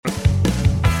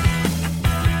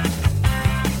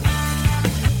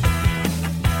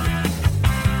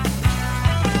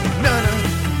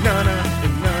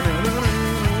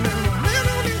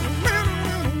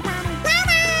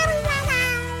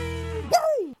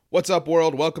What's up,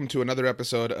 world? Welcome to another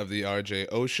episode of the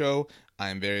RJO Show. I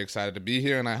am very excited to be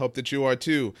here, and I hope that you are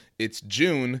too. It's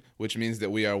June, which means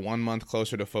that we are 1 month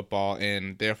closer to football,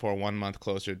 and therefore 1 month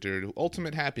closer to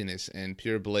ultimate happiness and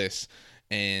pure bliss.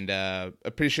 And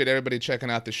appreciate everybody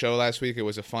checking out the show last week. It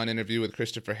was a fun interview with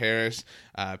Christopher Harris,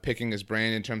 picking his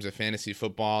brain in terms of fantasy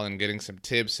football and getting some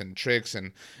tips and tricks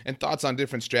and thoughts on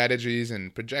different strategies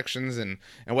and projections and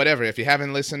whatever. If you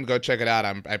haven't listened, go check it out.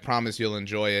 I promise you'll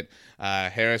enjoy it.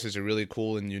 Harris is a really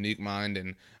cool and unique mind,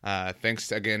 and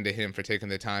thanks again to him for taking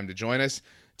the time to join us.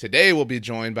 Today we'll be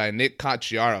joined by Nick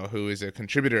Cocchiaro, who is a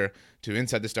contributor to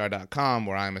InsideTheStar.com,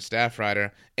 where I'm a staff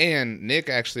writer, and Nick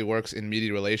actually works in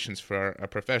media relations for a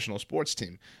professional sports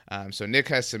team. So Nick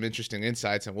has some interesting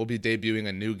insights, and we'll be debuting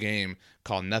a new game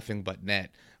called Nothing But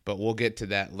Net. But we'll get to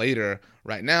that later.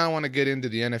 Right now, I want to get into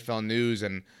the NFL news,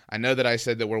 and I know that I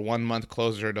said that we're 1 month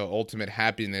closer to ultimate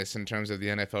happiness in terms of the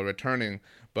NFL returning,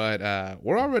 but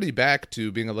we're already back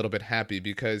to being a little bit happy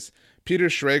because Peter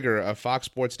Schrager of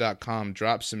FoxSports.com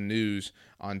dropped some news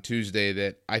on Tuesday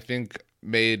that I think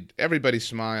made everybody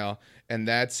smile, and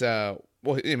that's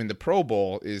the Pro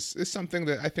Bowl is something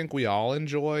that I think we all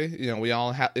enjoy. We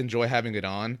all enjoy having it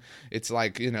on. It's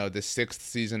like, the sixth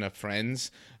season of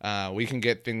Friends. We can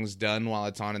get things done while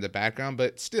it's on in the background,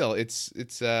 but still, it's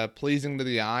pleasing to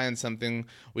the eye and something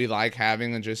we like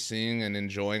having and just seeing and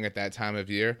enjoying at that time of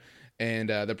year. And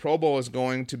the Pro Bowl is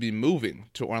going to be moving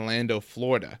to Orlando,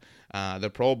 Florida.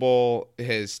 The Pro Bowl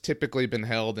has typically been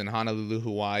held in Honolulu,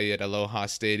 Hawaii at Aloha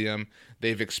Stadium.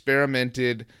 They've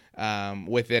experimented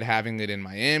with it, having it in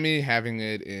Miami, having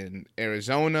it in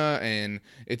Arizona, and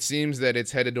it seems that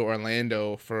it's headed to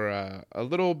Orlando for a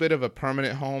little bit of a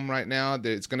permanent home right now.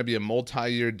 It's going to be a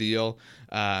multi-year deal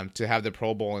to have the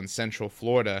Pro Bowl in Central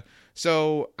Florida.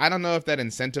 So I don't know if that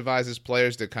incentivizes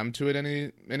players to come to it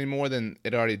any more than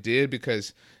it already did,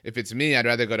 because if it's me, I'd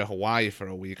rather go to Hawaii for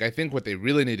a week. I think what they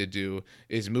really need to do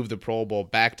is move the Pro Bowl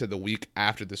back to the week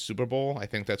after the Super Bowl. I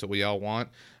think that's what we all want.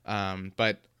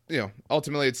 But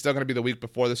ultimately it's still going to be the week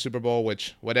before the Super Bowl,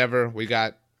 which whatever. We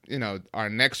got, our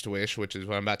next wish, which is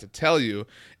what I'm about to tell you,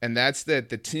 and that's that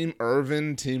the Team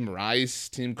Irvin, Team Rice,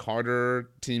 Team Carter,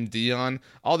 Team Dion,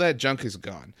 all that junk is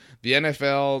gone. The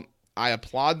NFL, I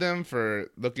applaud them for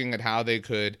looking at how they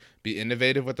could be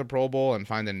innovative with the Pro Bowl and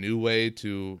find a new way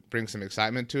to bring some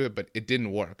excitement to it, but it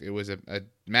didn't work. It was a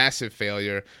massive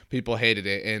failure. People hated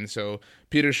it, and so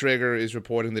Peter Schrager is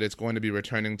reporting that it's going to be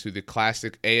returning to the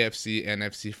classic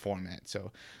AFC-NFC format.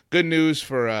 So good news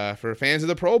for fans of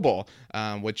the Pro Bowl,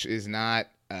 which is not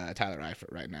Tyler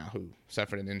Eifert right now, who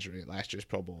suffered an injury at last year's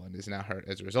Pro Bowl and is now hurt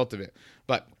as a result of it.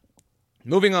 But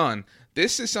moving on,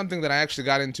 this is something that I actually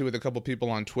got into with a couple people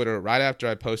on Twitter right after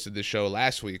I posted the show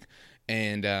last week.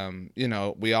 And,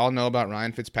 we all know about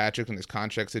Ryan Fitzpatrick and his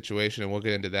contract situation, and we'll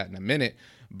get into that in a minute.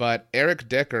 But Eric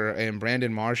Decker and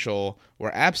Brandon Marshall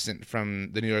were absent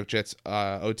from the New York Jets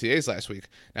OTAs last week.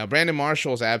 Now, Brandon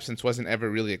Marshall's absence wasn't ever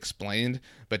really explained,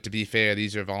 but to be fair,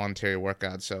 these are voluntary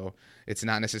workouts, so it's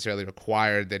not necessarily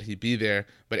required that he be there.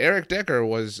 But Eric Decker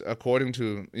was, according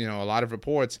to a lot of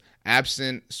reports,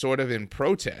 absent sort of in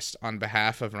protest on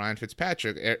behalf of Ryan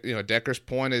Fitzpatrick. Decker's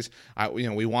point is,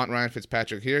 we want Ryan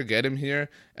Fitzpatrick here, get him here.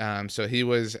 So he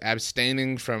was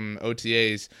abstaining from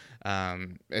OTAs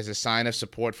as a sign of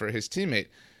support for his teammate.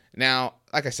 Now,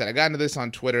 like I said, I got into this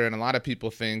on Twitter, and a lot of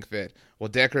people think that,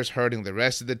 Decker's hurting the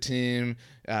rest of the team.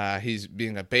 He's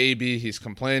being a baby. He's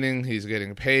complaining. He's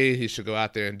getting paid. He should go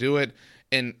out there and do it.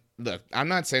 And look, I'm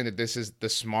not saying that this is the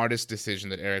smartest decision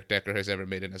that Eric Decker has ever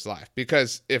made in his life,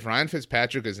 because if Ryan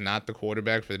Fitzpatrick is not the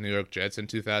quarterback for the New York Jets in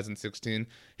 2016,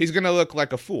 he's going to look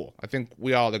like a fool. I think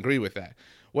we all agree with that.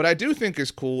 What I do think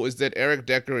is cool is that Eric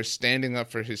Decker is standing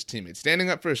up for his teammates, standing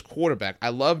up for his quarterback. I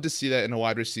love to see that in a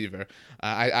wide receiver.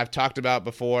 I've talked about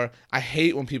before, I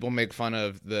hate when people make fun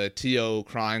of the T.O.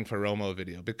 crying for Romo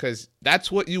video, because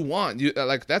that's what you want.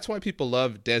 That's why people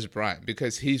love Dez Bryant,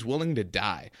 because he's willing to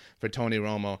die for Tony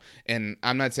Romo. And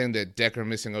I'm not saying that Decker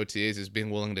missing OTAs is being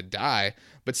willing to die,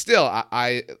 but still,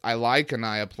 I like and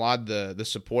I applaud the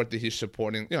support that he's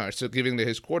supporting, giving to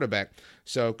his quarterback.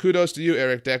 So kudos to you,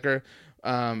 Eric Decker.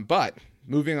 But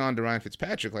moving on to Ryan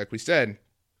Fitzpatrick, like we said,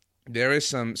 there is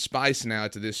some spice now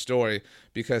to this story,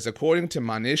 because according to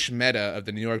Manish Mehta of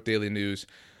the New York Daily News,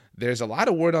 there's a lot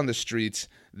of word on the streets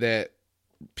that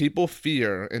people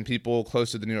fear, and people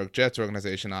close to the New York Jets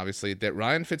organization, obviously, that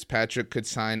Ryan Fitzpatrick could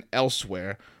sign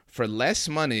elsewhere for less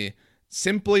money,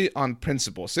 simply on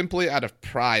principle, simply out of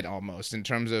pride almost, in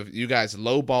terms of, you guys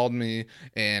lowballed me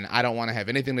and I don't want to have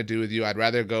anything to do with you. I'd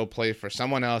rather go play for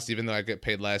someone else, even though I get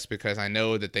paid less, because I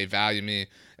know that they value me,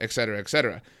 et cetera, et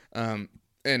cetera.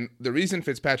 And the reason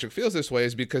Fitzpatrick feels this way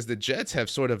is because the Jets have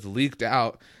sort of leaked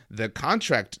out the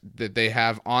contract that they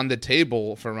have on the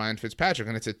table for Ryan Fitzpatrick.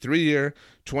 And it's a 3-year,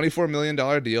 $24 million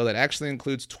deal that actually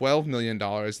includes $12 million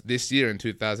this year in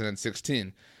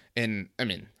 2016. And, I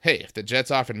mean, hey, if the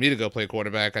Jets offered me to go play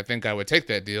quarterback, I think I would take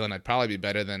that deal, and I'd probably be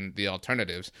better than the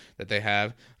alternatives that they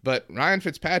have. But Ryan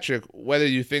Fitzpatrick, whether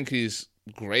you think he's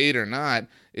great or not,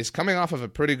 is coming off of a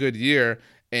pretty good year.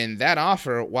 And that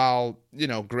offer, while,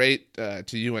 great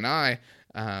to you and I,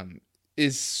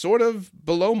 is sort of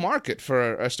below market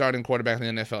for a starting quarterback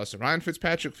in the NFL. So Ryan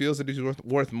Fitzpatrick feels that he's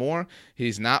worth more.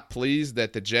 He's not pleased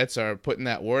that the Jets are putting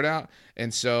that word out.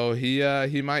 And so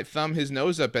he might thumb his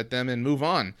nose up at them and move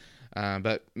on.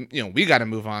 But we got to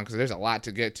move on because there's a lot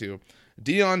to get to.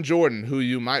 Dion Jordan, who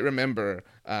you might remember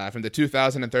from the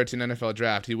 2013 NFL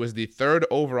Draft, he was the 3rd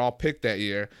overall pick that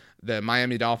year. The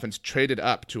Miami Dolphins traded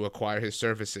up to acquire his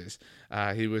services.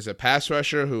 He was a pass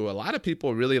rusher who a lot of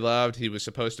people really loved. He was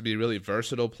supposed to be a really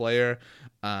versatile player,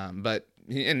 but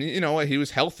he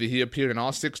was healthy. He appeared in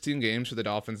all 16 games for the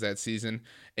Dolphins that season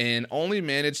and only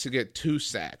managed to get 2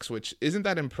 sacks, which isn't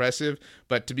that impressive.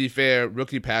 But to be fair,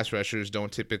 rookie pass rushers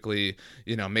don't typically,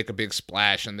 make a big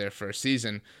splash in their first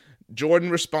season.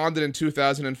 Jordan responded in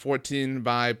 2014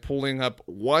 by pulling up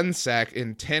 1 sack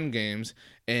in 10 games,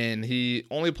 and he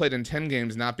only played in 10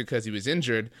 games not because he was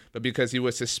injured, but because he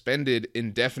was suspended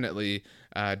indefinitely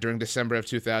during December of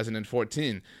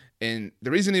 2014. And the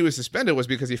reason he was suspended was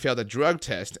because he failed a drug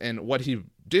test, and what he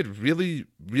did really,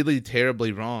 really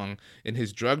terribly wrong in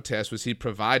his drug test was he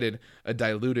provided a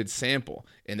diluted sample,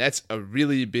 and that's a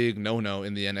really big no-no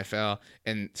in the NFL.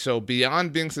 And so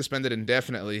beyond being suspended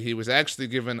indefinitely, he was actually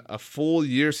given a full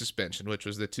year suspension, which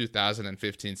was the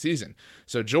 2015 season.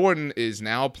 So Jordan is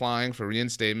now applying for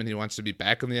reinstatement. He wants to be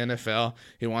back in the NFL.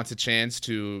 He wants a chance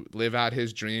to live out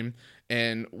his dream.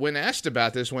 And when asked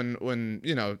about this, when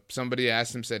somebody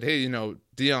asked him, said, hey,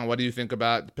 Dion, what do you think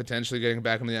about potentially getting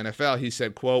back in the NFL? He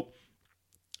said, quote,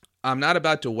 I'm not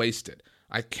about to waste it.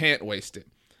 I can't waste it.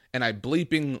 And I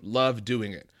bleeping love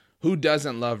doing it. Who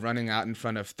doesn't love running out in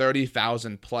front of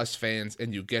 30,000 plus fans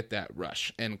and you get that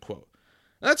rush, end quote.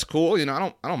 That's cool.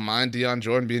 I don't mind Dion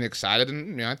Jordan being excited,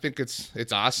 and I think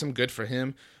it's awesome, good for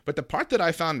him. But the part that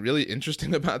I found really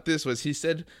interesting about this was he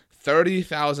said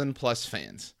 30,000 plus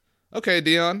fans. Okay,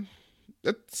 Dion,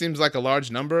 that seems like a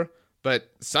large number, but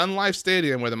Sun Life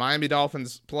Stadium, where the Miami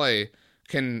Dolphins play,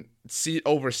 can seat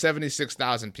over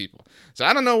 76,000 people. So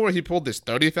I don't know where he pulled this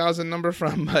 30,000 number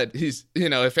from, but he's,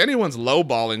 if anyone's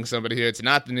lowballing somebody here, it's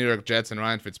not the New York Jets and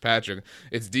Ryan Fitzpatrick.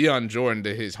 It's Dion Jordan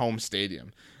to his home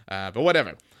stadium. But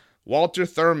whatever. Walter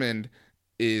Thurmond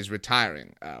is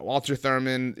retiring. Walter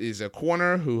Thurmond is a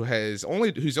corner who's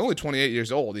only 28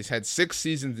 years old. He's had 6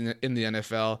 seasons in the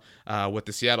NFL with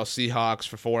the Seattle Seahawks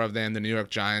for 4 of them, the New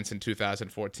York Giants in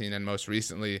 2014, and most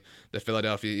recently the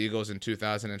Philadelphia Eagles in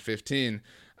 2015.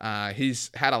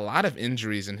 He's had a lot of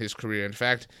injuries in his career. In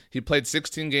fact, he played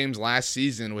 16 games last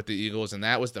season with the Eagles, and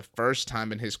that was the first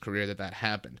time in his career that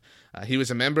happened. He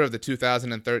was a member of the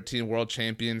 2013 world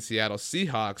champion Seattle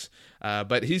Seahawks,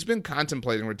 but he's been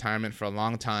contemplating retirement for a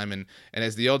long time. And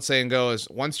as the old saying goes,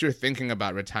 once you're thinking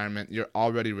about retirement, you're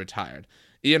already retired.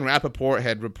 Ian Rappaport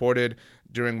had reported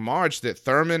during March that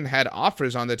Thurmond had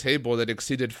offers on the table that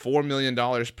exceeded $4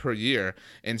 million per year.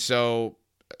 And so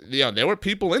there were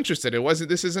people interested.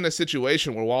 This isn't a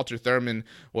situation where Walter Thurmond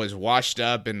was washed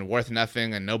up and worth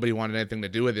nothing and nobody wanted anything to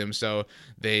do with him. So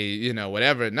they,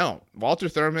 whatever. No, Walter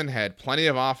Thurmond had plenty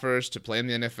of offers to play in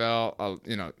the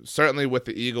NFL. Certainly with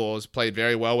the Eagles, played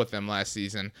very well with them last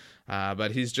season.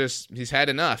 But he's had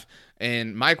enough.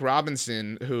 And Mike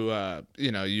Robinson, who,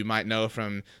 you might know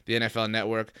from the NFL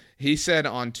Network, he said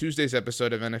on Tuesday's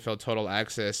episode of NFL Total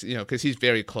Access, because he's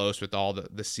very close with all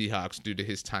the Seahawks due to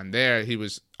his time there. He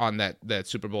was on that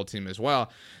Super Bowl team as well.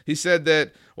 He said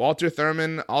that Walter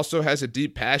Thurmond also has a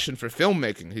deep passion for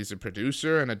filmmaking. He's a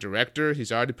producer and a director.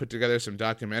 He's already put together some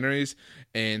documentaries.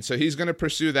 And so he's going to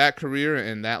pursue that career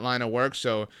in that line of work.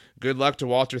 So good luck to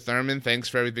Walter Thurmond. Thanks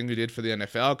for everything you did for the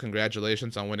NFL.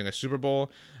 Congratulations on winning a Super Bowl.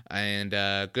 And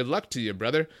good luck to you,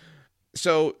 brother.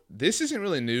 So this isn't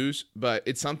really news, but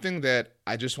it's something that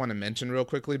I just want to mention real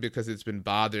quickly because it's been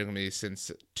bothering me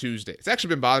since Tuesday. It's actually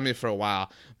been bothering me for a while.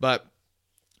 But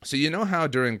so you know how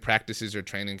during practices or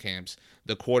training camps,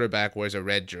 the quarterback wears a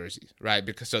red jersey, right?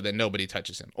 Because so that nobody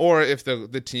touches him. Or if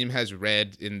the team has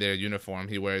red in their uniform,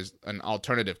 he wears an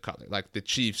alternative color. Like the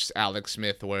Chiefs, Alex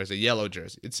Smith wears a yellow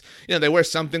jersey. It's they wear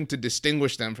something to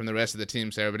distinguish them from the rest of the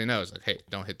team so everybody knows, like, hey,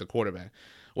 don't hit the quarterback.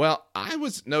 Well, I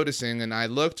was noticing, and I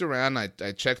looked around, I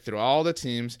checked through all the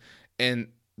teams, and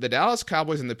the Dallas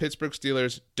Cowboys and the Pittsburgh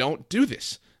Steelers don't do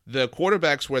this. The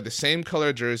quarterbacks wear the same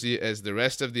color jersey as the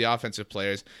rest of the offensive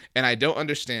players, and I don't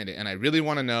understand it, and I really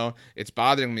want to know. It's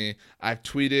bothering me. I've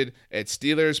tweeted at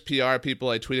Steelers PR people.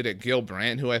 I tweeted at Gil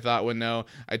Brandt, who I thought would know.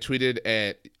 I tweeted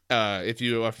at, if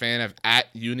you're a fan of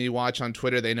 @UniWatch on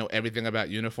Twitter, they know everything about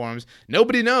uniforms.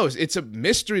 Nobody knows. It's a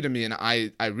mystery to me, and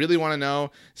I really want to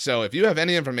know. So if you have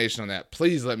any information on that,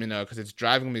 please let me know, because it's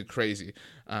driving me crazy.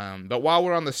 But while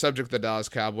we're on the subject of the Dallas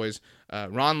Cowboys,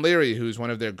 Ron Leary, who's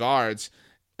one of their guards,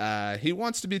 he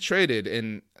wants to be traded,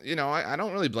 and I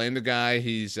don't really blame the guy.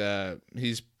 He's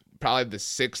probably the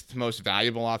 6th most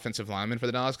valuable offensive lineman for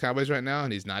the Dallas Cowboys right now,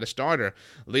 and he's not a starter.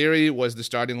 Leary was the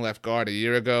starting left guard a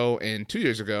year ago and 2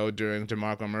 years ago during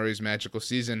DeMarco Murray's magical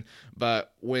season.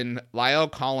 But when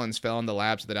La'el Collins fell in the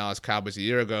laps of the Dallas Cowboys a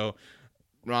year ago,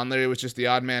 Ron Leary was just the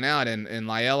odd man out, and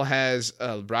La'el has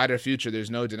a brighter future. There's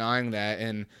no denying that,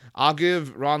 and I'll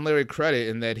give Ron Leary credit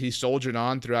in that he soldiered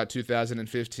on throughout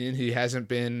 2015. He hasn't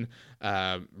been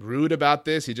rude about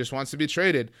this. He just wants to be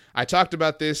traded. I talked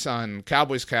about this on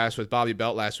Cowboys Cast with Bobby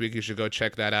Belt last week. You should go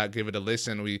check that out, give it a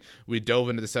listen. We dove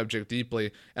into the subject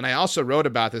deeply, and I also wrote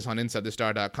about this on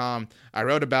InsideTheStar.com. I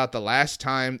wrote about the last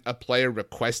time a player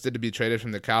requested to be traded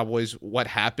from the Cowboys, what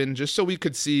happened, just so we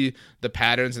could see the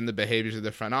patterns and the behaviors of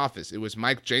the front office. It was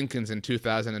Mike Jenkins in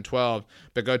 2012,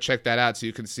 but go check that out so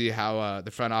you can see how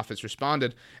the front office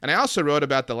responded. And I also wrote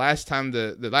about the last time,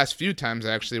 the last few times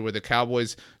actually, where the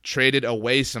Cowboys traded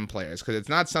away some players, because it's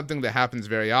not something that happens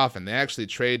very often. They actually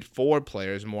trade for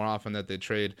players more often than they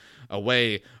trade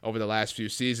away over the last few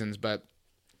seasons. But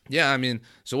yeah,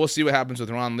 so we'll see what happens with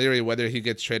Ron Leary, whether he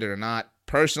gets traded or not.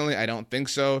 Personally, I don't think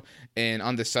so. And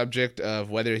on the subject of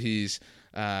whether he's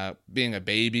being a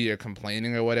baby or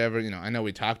complaining or whatever, I know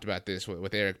we talked about this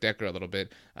with Eric Decker a little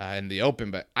bit in the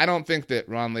open, but I don't think that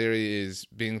Ron Leary is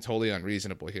being totally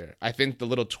unreasonable here. I think the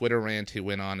little Twitter rant he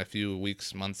went on a few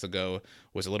months ago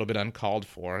was a little bit uncalled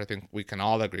for. I think we can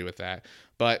all agree with that,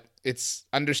 but it's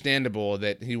understandable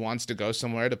that he wants to go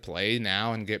somewhere to play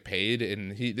now and get paid,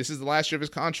 and this is the last year of his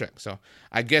contract, so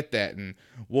I get that, and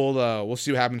we'll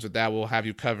see what happens with that. We'll have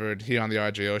you covered here on the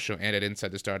RJO Show and at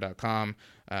InsideTheStar.com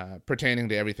pertaining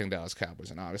to everything Dallas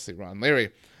Cowboys and obviously Ron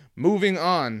Leary. Moving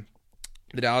on,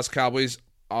 the Dallas Cowboys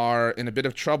are in a bit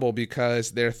of trouble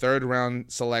because their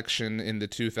third-round selection in the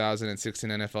 2016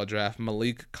 NFL Draft,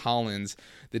 Malik Collins,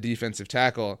 the defensive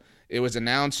tackle, it was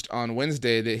announced on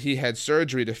Wednesday that he had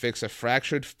surgery to fix a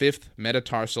fractured 5th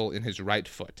metatarsal in his right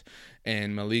foot,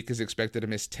 and Malik is expected to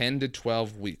miss 10 to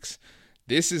 12 weeks.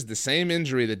 This is the same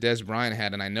injury that Dez Bryant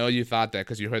had, and I know you thought that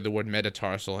because you heard the word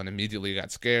metatarsal and immediately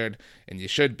got scared, and you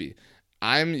should be.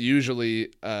 I'm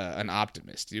usually an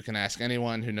optimist. You can ask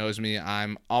anyone who knows me.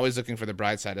 I'm always looking for the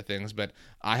bright side of things, but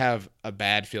I have a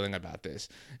bad feeling about this.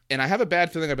 And I have a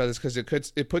bad feeling about this because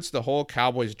it puts the whole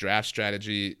Cowboys draft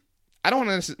strategy, I don't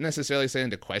want to necessarily say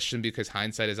into question, because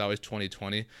hindsight is always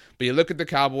 20/20. But you look at the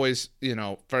Cowboys,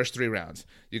 first 3 rounds.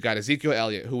 You got Ezekiel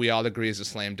Elliott, who we all agree is a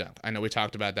slam dunk. I know we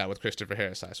talked about that with Christopher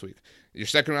Harris last week. Your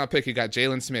second round pick, you got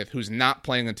Jalen Smith, who's not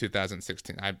playing in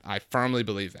 2016. I firmly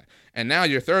believe that. And now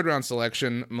your third round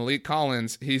selection, Malik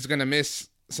Collins, he's going to miss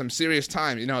some serious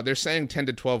time. They're saying 10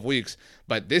 to 12 weeks,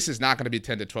 but this is not going to be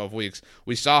 10 to 12 weeks.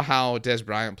 We saw how Dez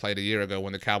Bryant played a year ago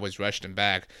when the Cowboys rushed him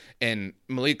back, and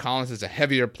Malik Collins is a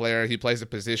heavier player. He plays a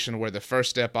position where the first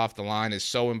step off the line is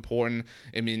so important.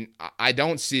 I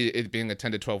don't see it being a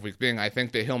 10 to 12 week thing. I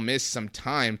think that he'll miss some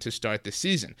time to start the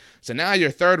season. So now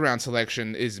your third round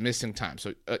selection is missing time.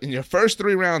 So in your first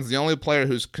 3 rounds, the only player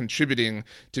who's contributing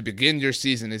to begin your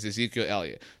season is Ezekiel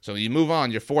Elliott. So you move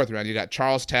on, your 4th round, you got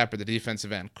Charles Tapper, the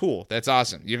defensive end. Cool, that's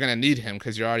awesome. You're going to need him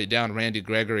because you're already down Randy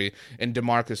Gregory and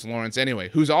DeMarcus Lawrence anyway,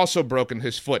 who's also broken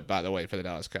his foot, by the way, for the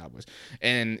Dallas Cowboys.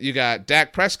 And you got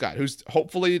Dak Prescott, who's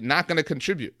hopefully not going to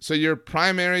contribute. So your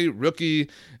primary rookie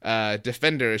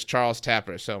defender is Charles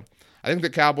Tapper. So I think the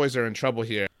Cowboys are in trouble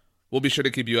here. We'll be sure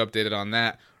to keep you updated on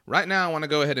that. Right now, I want to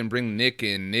go ahead and bring Nick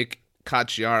in. Nick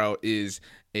Cocchiaro is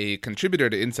a contributor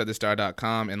to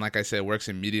InsideTheStar.com, and like I said, works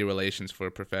in media relations for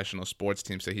a professional sports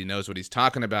team, so he knows what he's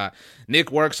talking about.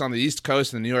 Nick works on the East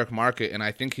Coast in the New York market, and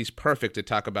I think he's perfect to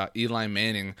talk about Eli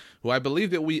Manning, who I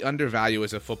believe that we undervalue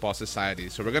as a football society.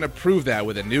 So we're going to prove that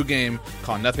with a new game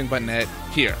called Nothing But Net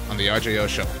here on the RJO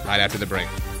Show, right after the break.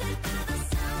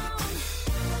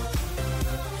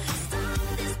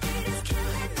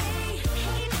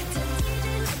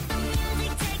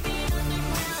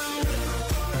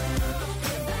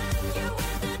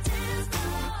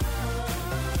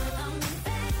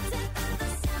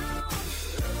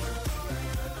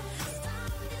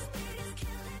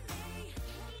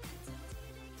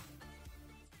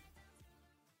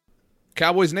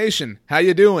 Cowboys Nation, how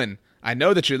you doing? I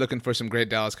know that you're looking for some great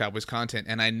Dallas Cowboys content,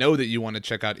 and I know that you want to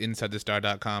check out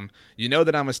InsideTheStar.com. You know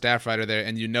that I'm a staff writer there,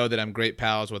 and you know that I'm great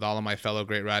pals with all of my fellow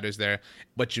great writers there.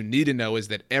 What you need to know is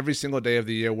that every single day of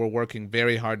the year, we're working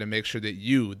very hard to make sure that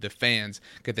you, the fans,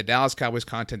 get the Dallas Cowboys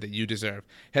content that you deserve.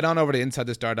 Head on over to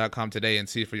InsideTheStar.com today and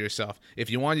see for yourself. If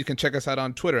you want, you can check us out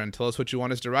on Twitter and tell us what you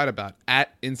want us to write about,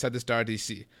 at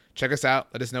InsideTheStarDC. Check us out.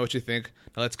 Let us know what you think.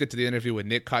 Now let's get to the interview with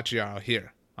Nick Cocchiaro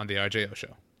here on the RJO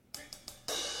Show.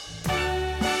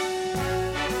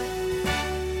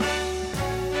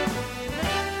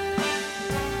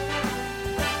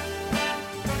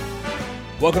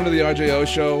 Welcome to the RJO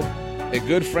Show. A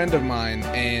good friend of mine,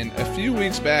 and a few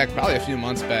weeks back, probably a few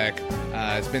months back,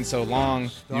 it's been so long,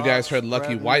 you guys heard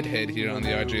Lucky Whitehead here on the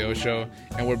RJO Show,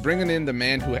 and we're bringing in the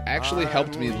man who actually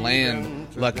helped me land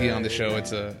Lucky on the show.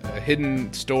 It's a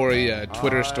hidden story, a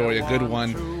Twitter story, a good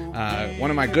one. One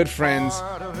of my good friends,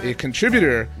 a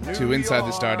contributor to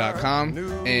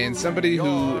InsideTheStar.com, and somebody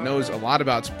who knows a lot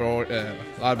about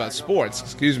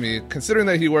sports, considering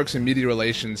that he works in media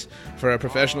relations for a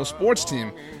professional sports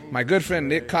team. My good friend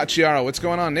Nick Cocchiaro. What's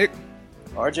going on, Nick?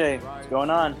 RJ, what's going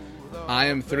on? I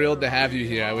am thrilled to have you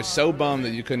here. I was so bummed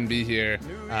that you couldn't be here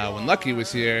when Lucky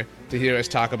was here to hear us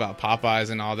talk about Popeyes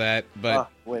and all that. But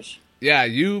wish. Yeah,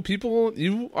 you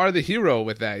are the hero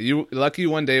with that. Lucky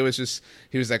one day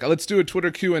he was like, let's do a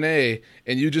Twitter Q&A,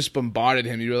 and you just bombarded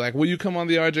him. You were like, will you come on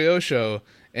the RJO Show?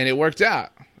 And it worked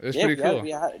out. It was pretty cool.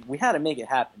 We had to make it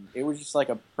happen. It was just like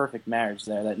a perfect marriage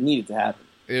there that needed to happen.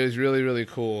 It was really, really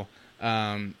cool.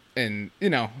 And,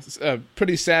 a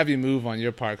pretty savvy move on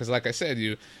your part because, like I said,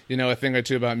 you know a thing or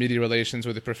two about media relations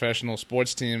with a professional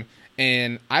sports team.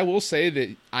 And I will say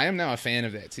that I am now a fan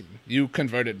of that team. You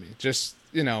converted me. Just,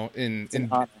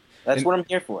 that's what I'm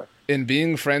here for. In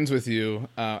being friends with you.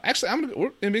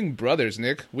 We're in being brothers,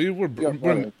 Nick.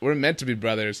 We're meant to be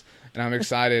brothers, and I'm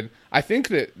excited. I think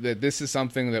that this is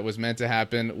something that was meant to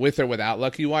happen with or without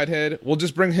Lucky Whitehead. We'll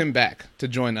just bring him back to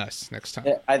join us next time.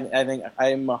 Yeah, I think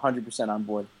I am 100% on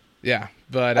board. Yeah,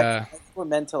 but I think we're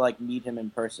meant to meet him in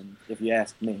person, if you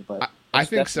ask me. But I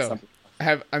think so.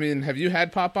 Have you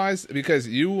had Popeyes? Because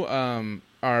you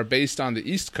are based on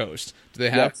the East Coast. Do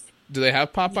they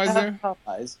have Popeyes there?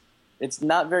 Popeyes. It's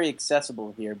not very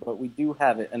accessible here, but we do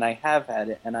have it, and I have had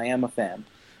it, and I am a fan.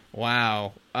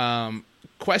 Wow.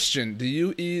 Question: do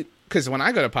you eat? Because when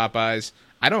I go to Popeyes,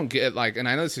 I don't get and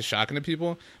I know this is shocking to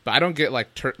people, but I don't get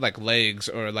legs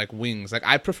or wings.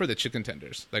 I prefer the chicken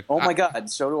tenders. My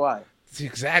God, so do I.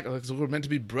 Exactly. We're meant to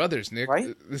be brothers, Nick.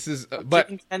 Right? This is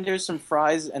chicken tenders, some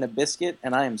fries, and a biscuit,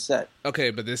 and I am set. Okay,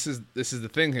 but this is the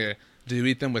thing here. Do you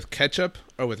eat them with ketchup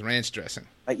or with ranch dressing?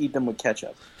 I eat them with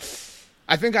ketchup.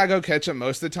 I think I go ketchup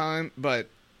most of the time, but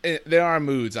there are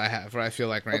moods I have where I feel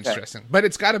like ranch dressing. But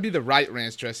it's got to be the right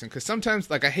ranch dressing, because sometimes,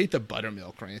 I hate the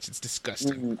buttermilk ranch. It's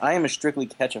disgusting. I am a strictly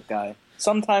ketchup guy.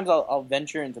 Sometimes I'll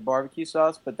venture into barbecue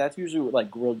sauce, but that's usually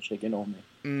with, grilled chicken only.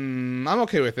 I'm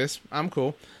okay with this. I'm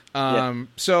cool.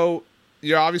 So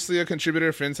you're obviously a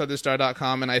contributor for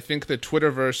InsideTheStar.com, and I think the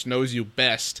Twitterverse knows you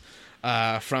best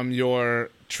from your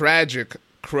tragic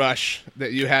crush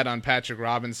that you had on Patrick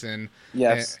Robinson.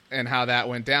 Yes. And how that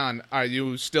went down. Are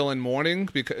you still in mourning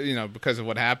because of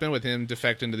what happened with him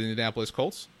defecting to the Indianapolis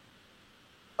Colts?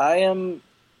 I am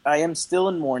still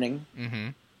in mourning. Mm-hmm.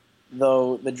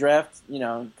 Though the draft,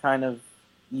 kind of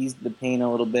eased the pain a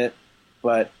little bit,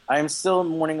 but I am still in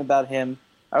mourning about him.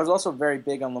 I was also very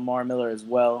big on Lamar Miller as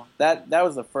well. That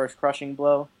was the first crushing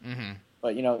blow. Mm-hmm.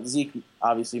 But Zeke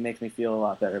obviously makes me feel a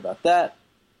lot better about that.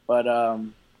 But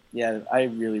I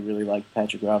really, really like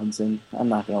Patrick Robinson. I'm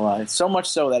not gonna lie. So much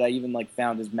so that I even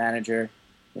found his manager,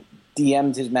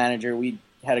 DM'd his manager. We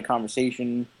had a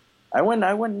conversation. I went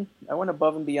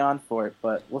above and beyond for it,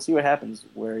 but we'll see what happens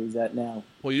where he's at now.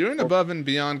 Well, you're an above and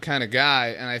beyond kind of guy,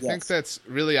 and I think that's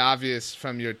really obvious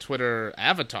from your Twitter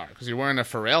avatar because you're wearing a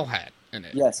Pharrell hat in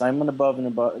it. Yes, I'm an above and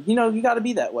above. You got to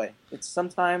be that way. It's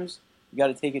sometimes you got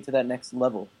to take it to that next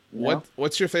level.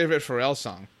 What's your favorite Pharrell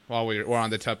song? While we're on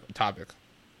the topic,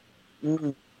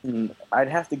 I'd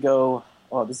have to go.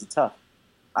 Oh, this is tough.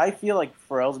 I feel like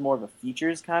Pharrell's more of a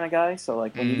features kind of guy. So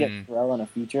when you get Pharrell in a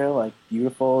feature,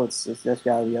 Beautiful, it's just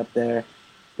got to be up there.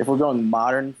 If we're going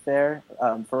modern fare,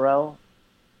 Pharrell,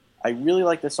 I really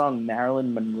like the song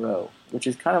Marilyn Monroe, which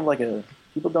is kind of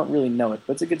people don't really know it,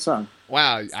 but it's a good song.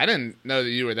 Wow, I didn't know that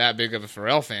you were that big of a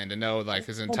Pharrell fan to know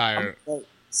his entire.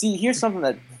 See, here's something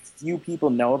that few people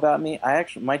know about me.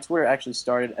 My Twitter actually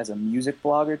started as a music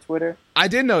blogger Twitter. I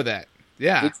did know that.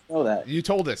 Yeah. Did you know that? You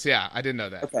told us. Yeah, I did know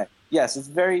that. Okay. Yes, it's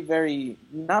very, very.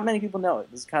 Not many people know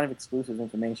it. This is kind of exclusive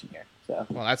information here. So.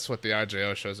 Well, that's what the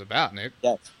RJO show's about, Nick.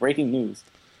 Yes, breaking news.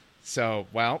 So,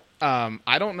 well,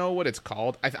 I don't know what it's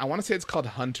called. I want to say it's called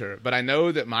Hunter, but I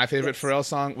know that my favorite Pharrell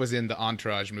song was in the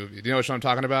Entourage movie. Do you know which one I'm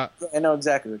talking about? I know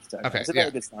exactly what you're talking about. It's a Yeah.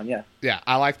 very good song, yeah. Yeah,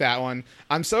 I like that one.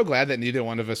 I'm so glad that neither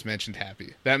one of us mentioned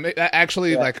Happy. That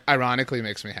actually, like, ironically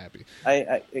makes me happy.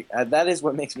 That is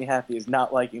what makes me happy, is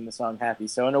not liking the song Happy.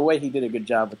 So in a way, he did a good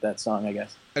job with that song, I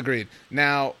guess. Agreed.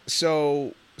 Now,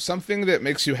 so something that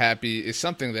makes you happy is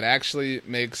something that actually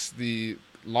makes the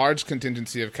large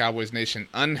contingency of Cowboys Nation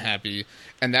unhappy,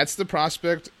 and that's the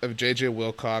prospect of J.J.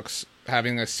 Wilcox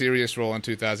having a serious role in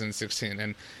 2016.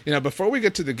 And, before we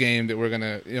get to the game that we're going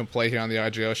to, play here on the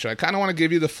RJO show, I kind of want to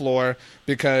give you the floor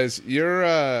because you're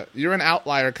an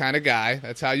outlier kind of guy.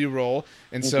 That's how you roll.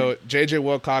 And so J.J.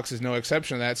 Wilcox is no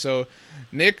exception to that. So,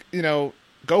 Nick,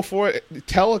 go for it.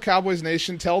 Tell Cowboys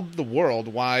Nation, tell the world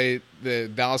why the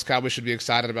Dallas Cowboys should be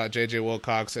excited about J.J.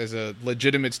 Wilcox as a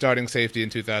legitimate starting safety in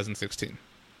 2016.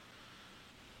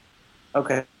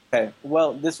 Okay.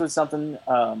 Well, this was something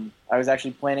I was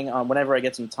actually planning on whenever I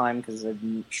get some time, because I've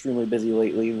been extremely busy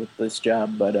lately with this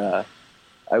job. But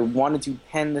I wanted to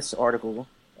pen this article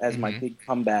as my big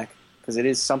comeback, because it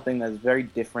is something that's very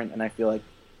different and I feel like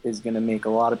is going to make a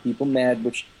lot of people mad,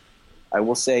 which I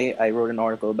will say I wrote an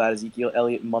article about Ezekiel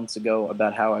Elliott months ago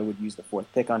about how I would use the 4th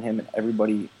pick on him, and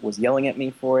everybody was yelling at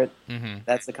me for it.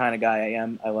 That's the kind of guy I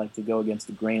am. I like to go against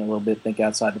the grain a little bit, think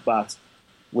outside the box.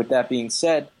 With that being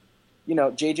said,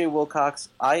 J.J. Wilcox,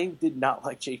 I did not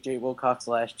like J.J. Wilcox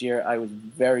last year. I was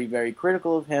very, very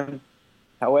critical of him.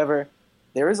 However,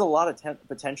 there is a lot of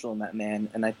potential in that man,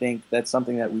 and I think that's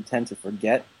something that we tend to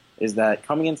forget, is that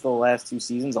coming into the last 2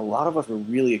 seasons, a lot of us were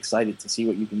really excited to see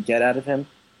what you can get out of him,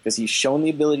 because he's shown the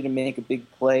ability to make a big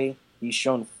play. He's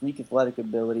shown freak athletic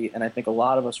ability, and I think a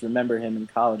lot of us remember him in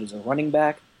college as a running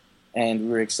back, and we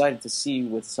were excited to see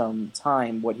with some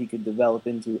time what he could develop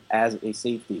into as a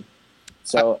safety.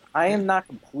 So I am not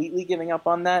completely giving up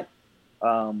on that.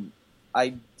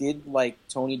 I did like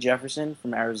Tony Jefferson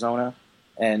from Arizona,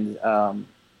 and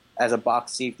as a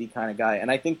box safety kind of guy. And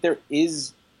I think there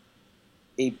is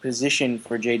a position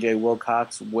for J.J.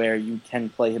 Wilcox where you can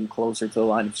play him closer to the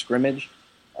line of scrimmage,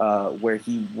 where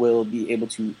he will be able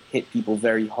to hit people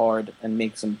very hard and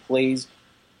make some plays,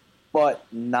 but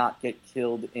not get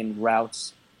killed in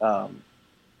routes,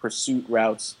 pursuit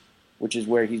routes, which is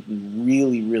where he's been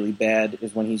really, really bad,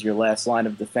 is when he's your last line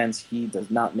of defense. He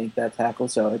does not make that tackle.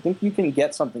 So I think you can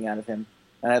get something out of him,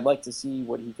 and I'd like to see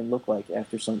what he can look like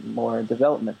after some more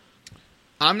development.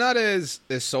 I'm not as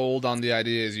sold on the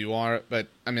idea as you are, but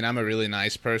I mean, I'm a really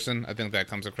nice person. I think that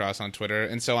comes across on Twitter.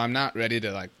 And so I'm not ready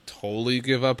to totally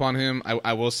give up on him.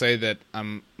 I will say that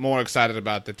I'm more excited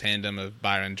about the tandem of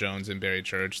Byron Jones and Barry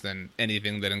Church than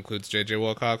anything that includes J.J.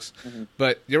 Wilcox.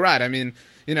 But you're right. I mean,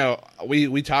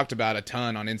 we talked about a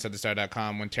ton on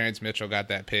InsideTheStar.com when Terrence Mitchell got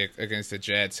that pick against the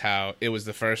Jets, how it was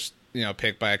the first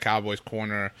picked by a Cowboys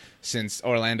corner since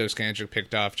Orlando Scandrick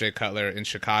picked off Jay Cutler in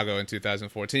Chicago in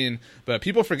 2014. But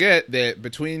people forget that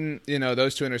between,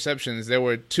 those 2 interceptions, there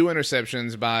were 2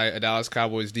 interceptions by a Dallas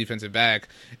Cowboys defensive back,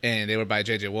 and they were by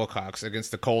J.J. Wilcox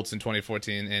against the Colts in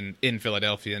 2014 and in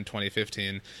Philadelphia in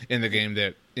 2015 in the game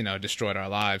that, destroyed our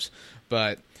lives.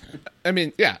 But, I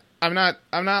mean, yeah, I'm not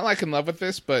in love with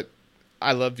this, but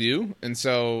I love you, and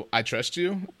so I trust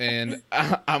you, and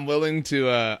I'm willing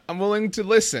to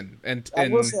listen. And I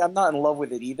will say I'm not in love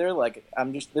with it either.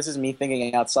 This is me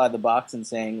thinking outside the box and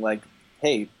saying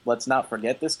hey, let's not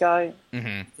forget this guy.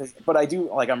 But I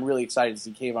do I'm really excited to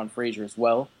see Kayvon Frazier as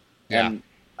well. Yeah. And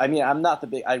I mean, I'm not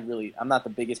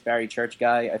the biggest Barry Church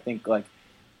guy. I think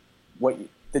what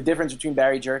the difference between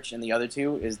Barry Church and the other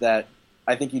two is that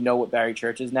I think what Barry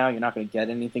Church is now. You're not going to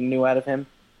get anything new out of him.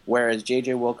 Whereas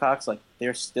J.J. Wilcox,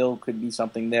 there still could be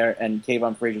something there, and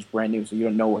Kayvon Frazier's brand new, so you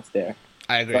don't know what's there.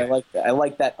 I agree. So I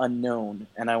like that unknown,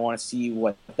 and I want to see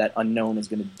what that unknown is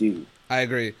going to do. I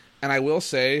agree. And I will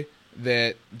say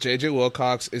that J.J.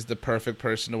 Wilcox is the perfect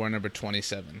person to wear number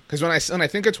 27. Because when I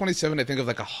think of 27, I think of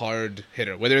a hard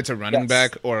hitter, whether it's a running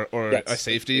back or a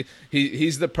safety.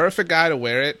 He's the perfect guy to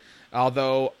wear it,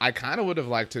 although I kind of would have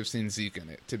liked to have seen Zeke in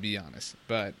it, to be honest.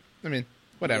 But, I mean,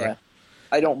 whatever. Yeah.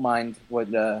 I don't mind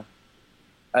the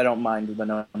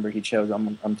number he chose.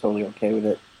 I'm totally okay with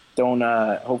it.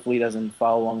 Hopefully he doesn't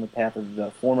follow along the path of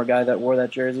the former guy that wore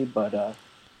that jersey, but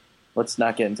let's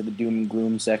not get into the doom and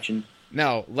gloom section.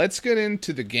 Now, let's get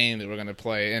into the game that we're going to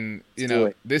play. And,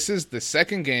 this is the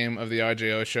second game of the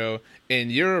RJO show,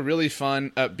 and you're a really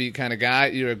fun, upbeat kind of guy.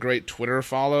 You're a great Twitter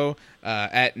follow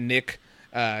at Nick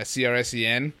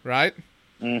CRSEN, right?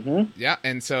 Mm-hmm. Yeah,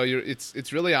 and so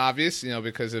it's really obvious,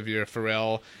 because of your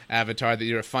Pharrell avatar, that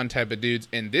you're a fun type of dude.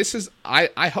 And this is,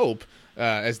 I hope,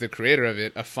 as the creator of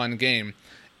it, a fun game.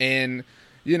 And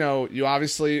you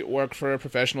obviously work for a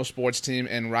professional sports team,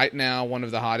 and right now one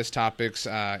of the hottest topics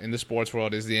in the sports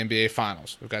world is the NBA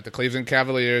Finals. We've got the Cleveland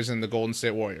Cavaliers and the Golden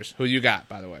State Warriors. Who you got,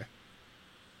 by the way?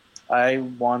 I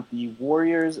want the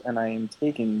Warriors, and I am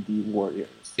taking the Warriors.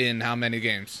 In how many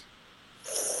games?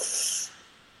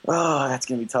 Oh, that's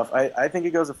going to be tough. I think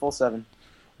it goes a full 7.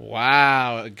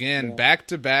 Wow. Again,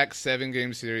 back-to-back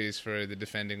 7-game series for the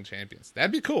defending champions.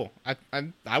 That'd be cool.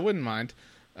 I wouldn't mind.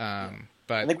 But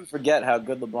I think we forget how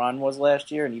good LeBron was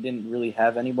last year, and he didn't really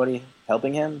have anybody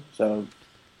helping him. So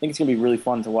I think it's going to be really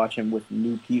fun to watch him with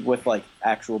with like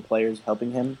actual players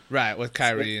helping him. Right, with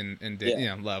Kyrie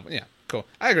and Love. Yeah, cool.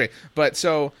 I agree. But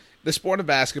so the sport of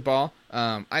basketball,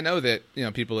 I know that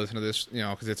people listen to this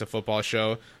because it's a football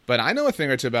show, but I know a thing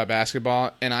or two about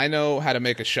basketball, and I know how to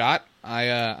make a shot.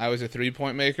 I was a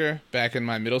 3-point maker back in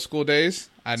my middle school days.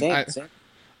 Same.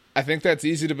 I think that's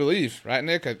easy to believe, right,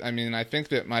 Nick? I mean, I think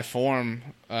that my form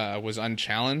was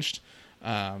unchallenged.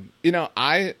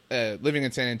 I living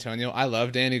in San Antonio, I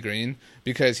love Danny Green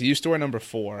because he used to wear number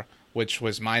 4, which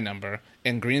was my number,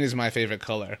 and green is my favorite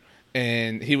color.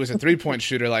 And he was a 3-point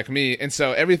shooter like me, and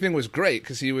so everything was great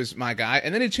because he was my guy.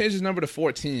 And then he changed his number to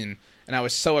 14, and I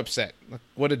was so upset. Like,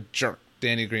 what a jerk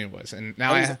Danny Green was. And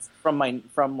now from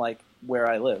like where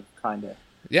I live, kind of.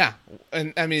 Yeah,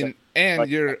 and I mean, like,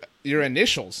 your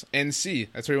initials, NC.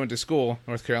 That's where you went to school,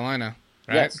 North Carolina,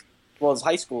 right? Yes. Well, his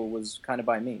high school was kind of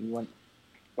by me. He went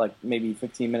like maybe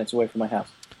 15 minutes away from my house.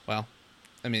 Well,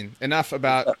 I mean, enough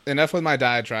with my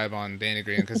diatribe on Danny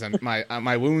Green because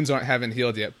my wounds haven't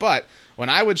healed yet. But when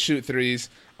I would shoot threes,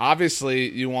 obviously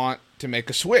you want to make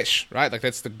a swish, right? Like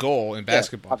that's the goal in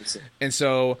basketball. Obviously. And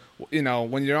so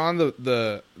when you're on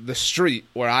the street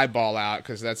where I ball out,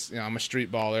 because that's I'm a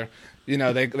street baller.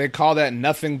 They call that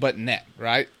nothing but net,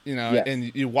 right? Yes.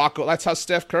 And you walk. That's how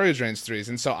Steph Curry drains threes.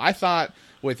 And so I thought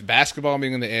with basketball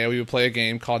being in the air, we would play a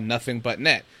game called nothing but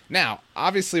net. Now,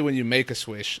 obviously, when you make a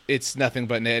swish, it's nothing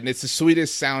but net, and it's the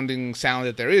sweetest sounding sound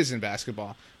that there is in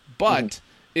basketball. But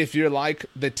if you're like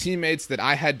the teammates that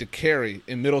I had to carry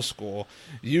in middle school,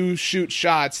 you shoot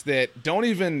shots that don't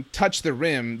even touch the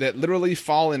rim, that literally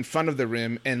fall in front of the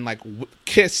rim and like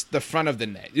kiss the front of the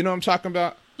net. You know what I'm talking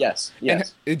about? Yes.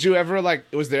 And did you ever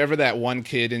was there ever that one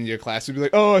kid in your class who'd be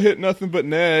like, oh, I hit nothing but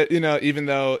net, even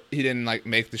though he didn't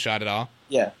make the shot at all?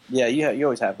 Yeah. You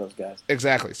always have those guys.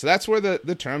 Exactly. So that's where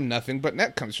the term nothing but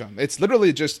net comes from. It's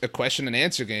literally just a question and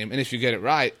answer game. And if you get it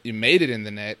right, you made it in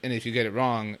the net. And if you get it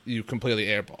wrong, you completely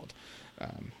airballed.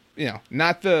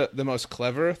 Not the most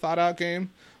clever thought out game,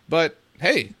 but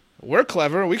hey, we're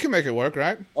clever. We can make it work,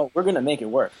 right? Oh, we're going to make it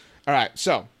work. All right.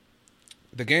 So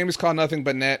the game is called nothing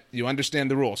but net. You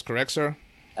understand the rules, correct, sir?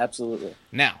 Absolutely.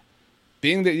 Now,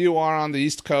 being that you are on the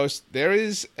East Coast, there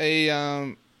is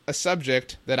a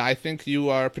subject that I think you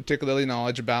are particularly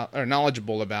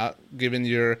knowledgeable about, given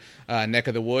your neck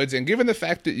of the woods, and given the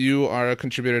fact that you are a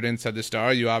contributor to Inside the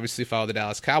Star. You obviously follow the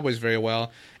Dallas Cowboys very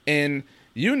well, and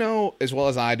you know as well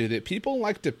as I do that people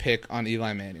like to pick on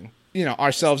Eli Manning.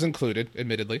 Ourselves included,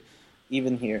 admittedly.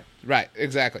 Even here. Right,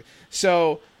 exactly.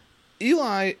 So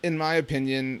Eli, in my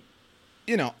opinion,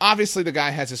 obviously the guy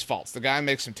has his faults. The guy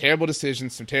makes some terrible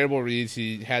decisions, some terrible reads.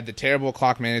 He had the terrible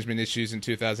clock management issues in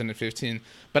 2015.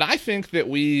 But I think that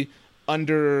I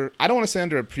don't want to say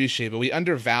underappreciate, but we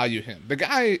undervalue him. The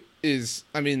guy is,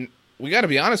 we got to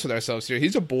be honest with ourselves here.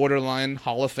 He's a borderline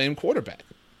Hall of Fame quarterback.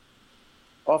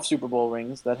 Off Super Bowl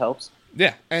rings, that helps.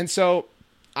 Yeah, and so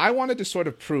I wanted to sort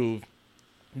of prove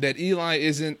that Eli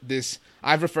isn't this.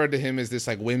 I've referred to him as this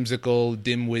whimsical,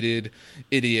 dim-witted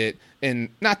idiot, and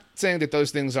not saying that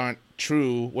those things aren't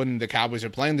true when the Cowboys are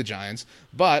playing the Giants,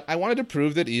 but I wanted to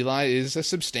prove that Eli is a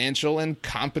substantial and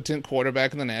competent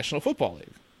quarterback in the National Football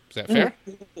League. Is that fair?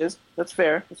 It is. That's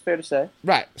fair. That's fair to say.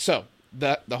 Right. So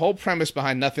the whole premise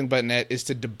behind Nothing But Net is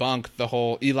to debunk the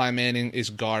whole Eli Manning is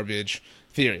garbage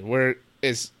theory. We're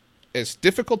as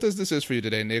difficult as this is for you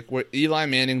today, Nick, we're Eli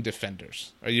Manning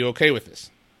defenders. Are you okay with this?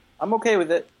 I'm okay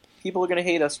with it. People are going to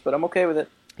hate us, but I'm okay with it.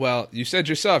 Well, you said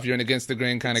yourself you're an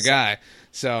against-the-grain kind of guy.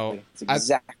 So it's the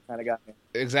exact kind of guy.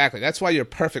 Exactly. That's why you're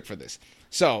perfect for this.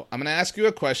 So I'm going to ask you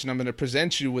a question. I'm going to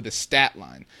present you with a stat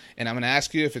line, and I'm going to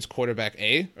ask you if it's quarterback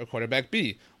A or quarterback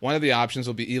B. One of the options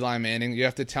will be Eli Manning. You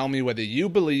have to tell me whether you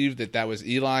believe that was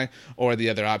Eli or the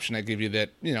other option I give you that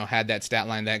had that stat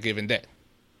line that given day.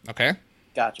 Okay?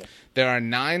 Gotcha. There are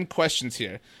 9 questions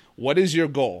here. What is your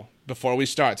goal before we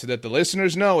start so that the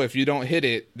listeners know if you don't hit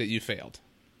it that you failed?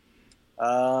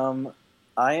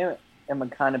 I am a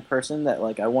kind of person that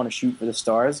I want to shoot for the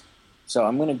stars, so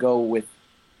I'm going to go with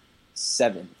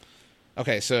 7.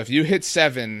 Okay, so if you hit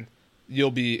 7,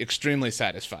 you'll be extremely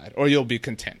satisfied, or you'll be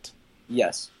content.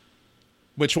 Yes.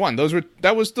 Which one? Those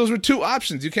were two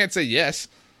options. You can't say yes.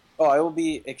 Oh, I will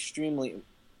be extremely,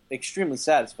 extremely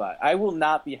satisfied. I will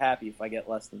not be happy if I get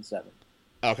less than 7.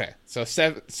 Okay, so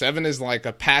seven is like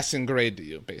a passing grade to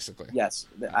you, basically. Yes,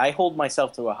 I hold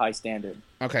myself to a high standard.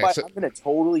 Okay, but so I'm going to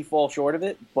totally fall short of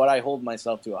it, but I hold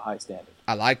myself to a high standard.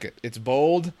 I like it. It's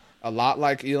bold, a lot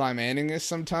like Eli Manning is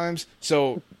sometimes.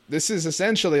 So this is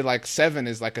essentially like 7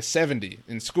 is like a 70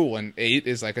 in school, and 8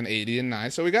 is like an 80 and 9.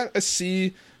 So we got a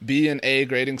C, B, and A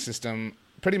grading system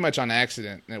pretty much on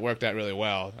accident, and it worked out really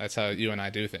well. That's how you and I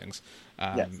do things.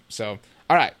 Yes. So,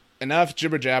 all right. Enough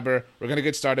jibber jabber. We're going to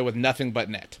get started with nothing but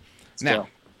net. Now,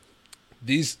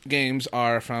 these games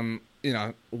are from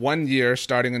 1 year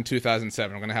starting in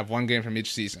 2007. We're going to have one game from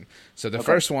each season. So the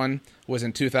first one was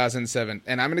in 2007,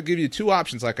 and I'm going to give you two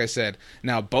options, like I said.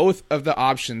 Now, both of the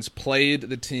options played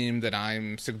the team that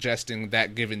I'm suggesting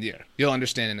that given year. You'll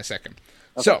understand in a second.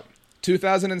 Okay. So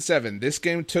 2007, this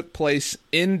game took place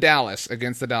in Dallas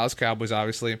against the Dallas Cowboys.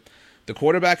 Obviously, the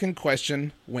quarterback in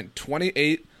question went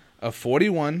 28 of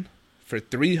 41 for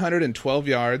 312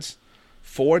 yards,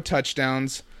 4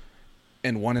 touchdowns,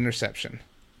 and 1 interception.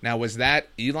 Now, was that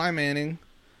Eli Manning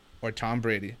or Tom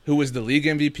Brady, who was the league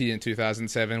MVP in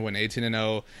 2007, went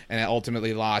 18-0, and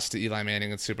ultimately lost to Eli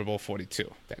Manning in Super Bowl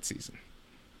 42 that season?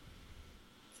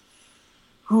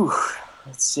 Whew.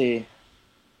 Let's see.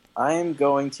 I am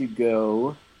going to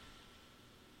go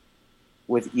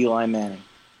with Eli Manning.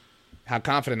 How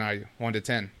confident are you? 1 to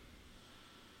 10.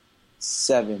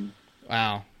 7.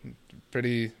 Wow,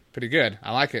 pretty good.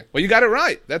 I like it. Well, you got it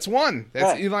right. That's 1.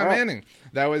 That's Eli Manning.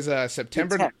 That was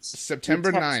September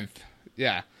 9th.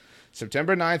 Yeah,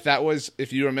 September 9th. That was,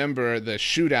 if you remember, the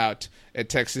shootout at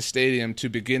Texas Stadium to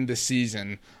begin the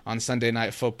season on Sunday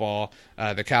Night Football.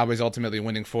 The Cowboys ultimately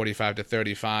winning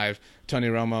 45-35. Tony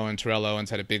Romo and Terrell Owens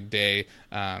had a big day,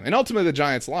 and ultimately the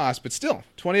Giants lost. But still,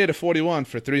 28-41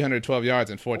 for 312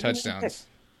 yards and 4 touchdowns.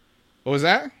 What was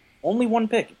that? Only 1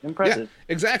 pick. Impressive.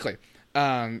 Yeah, exactly.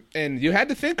 And you had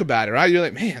to think about it, right? You're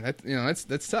like, man,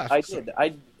 that's tough. I did.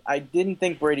 I didn't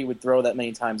think Brady would throw that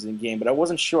many times in a game, but I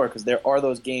wasn't sure because there are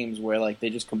those games where like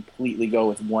they just completely go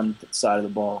with one side of the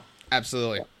ball.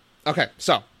 Absolutely. Okay,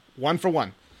 so 1 for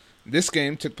 1. This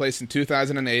game took place in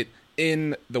 2008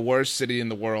 in the worst city in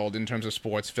the world in terms of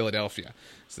sports, Philadelphia.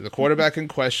 So the quarterback in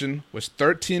question was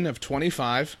 13 of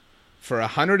 25 for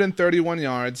 131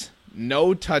 yards,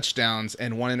 no touchdowns,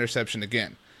 and 1 interception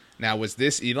again. Now, was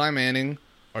this Eli Manning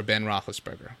or Ben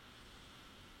Roethlisberger?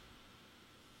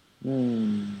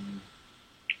 I'm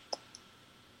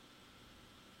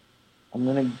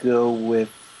going to go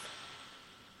with...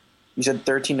 You said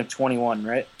 13 of 21,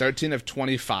 right? 13 of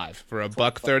 25 for a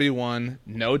 $131,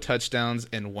 no touchdowns,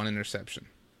 and 1 interception.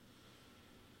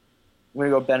 I'm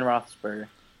going to go Ben Roethlisberger.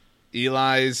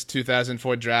 Eli's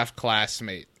 2004 draft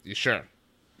classmate. You sure?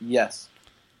 Yes.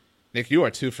 Nick, you are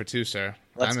 2 for 2, sir.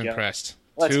 I'm impressed.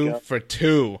 Let's 2 go. for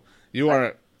 2. You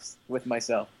are with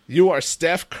myself. You are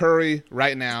Steph Curry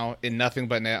right now in Nothing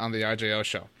But Net on the RJO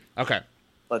show. Okay.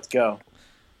 Let's go.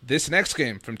 This next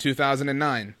game from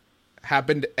 2009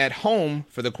 happened at home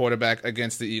for the quarterback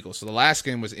against the Eagles. So the last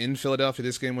game was in Philadelphia.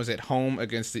 This game was at home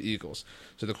against the Eagles.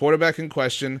 So the quarterback in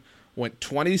question went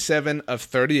 27 of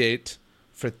 38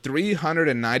 for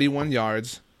 391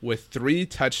 yards with 3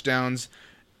 touchdowns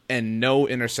and no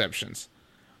interceptions.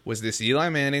 Was this Eli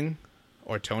Manning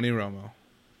or Tony Romo?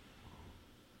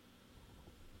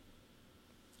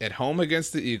 At home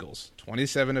against the Eagles,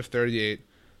 27 of 38,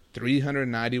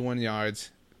 391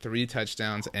 yards, 3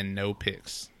 touchdowns, and no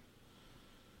picks.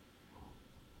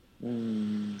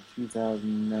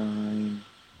 2009.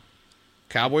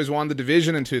 Cowboys won the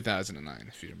division in 2009,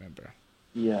 if you remember.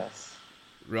 Yes.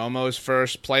 Romo's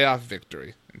first playoff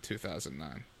victory in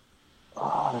 2009.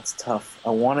 Oh, that's tough. I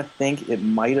want to think it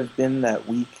might have been that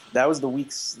week. That was the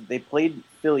weeks they played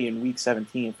Philly in week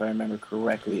 17, if I remember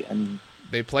correctly. And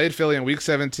they played Philly in week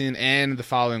 17 and the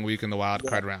following week in the wild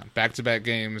card round. Back-to-back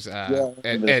games at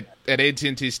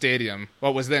AT&T Stadium,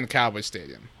 what was then Cowboys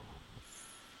Stadium.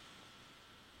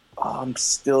 Oh, I'm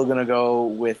still going to go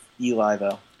with Eli,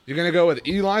 though. You're going to go with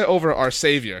Eli over our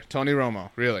savior, Tony Romo,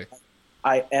 really?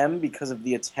 I am because of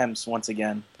the attempts once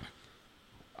again.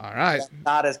 All right. I'm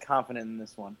not as confident in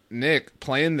this one. Nick,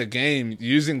 playing the game,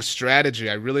 using strategy.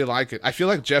 I really like it. I feel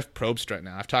like Jeff Probst right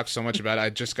now. I've talked so much about it. I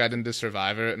just got into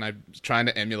Survivor, and I'm trying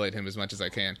to emulate him as much as I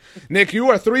can. Nick, you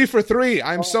are 3 for 3.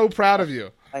 I'm so proud of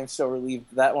you. I'm so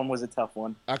relieved. That one was a tough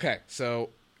one. Okay, so,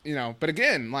 but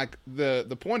again, like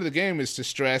the point of the game is to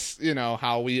stress,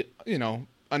 how we,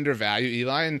 undervalue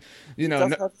Eli. And, he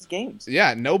does love his games.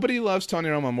 Yeah, nobody loves Tony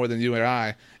Romo more than you or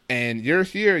I. And you're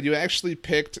here. You actually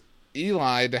picked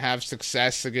Eli to have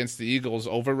success against the Eagles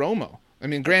over Romo. I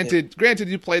mean, granted,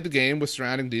 you played the game with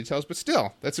surrounding details, but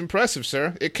still, that's impressive,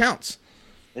 sir. It counts.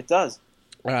 It does.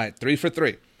 All right, 3 for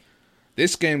 3.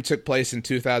 This game took place in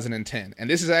 2010, and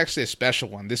this is actually a special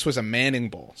one. This was a Manning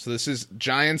Bowl. So this is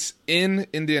Giants in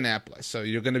Indianapolis. So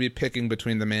you're going to be picking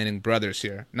between the Manning brothers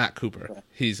here, not Cooper. Okay.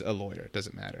 He's a lawyer. It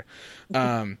doesn't matter.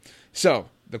 So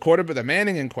the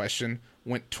Manning in question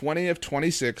went 20 of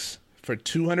 26 for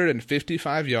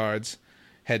 255 yards,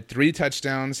 had 3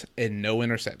 touchdowns, and no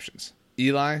interceptions.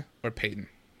 Eli or Peyton?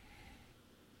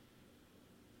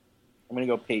 I'm going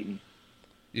to go Peyton.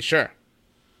 You sure?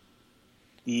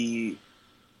 The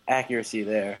accuracy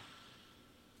there.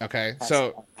 Okay,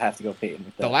 I have to go Peyton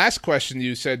with that. The last question,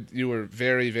 you said you were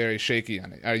very, very shaky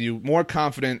on it. Are you more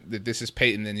confident that this is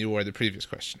Peyton than you were the previous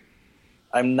question?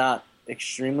 I'm not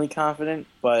extremely confident,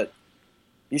 but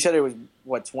you said it was,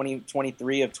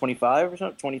 23 of 25 or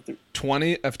something? 23?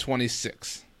 20 of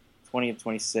 26. 20 of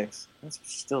 26. That's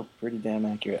still pretty damn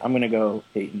accurate. I'm going to go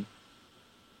Peyton.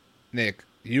 Nick,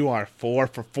 you are 4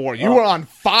 for 4. You are on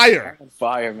fire. I'm on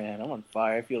fire, man. I'm on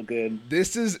fire. I feel good.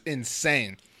 This is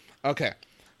insane. Okay,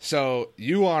 so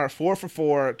you are 4 for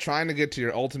 4, trying to get to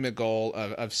your ultimate goal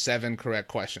of 7 correct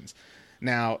questions.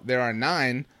 Now, there are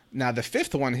 9. Now, the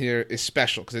 5th one here is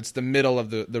special because it's the middle of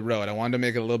the road. I wanted to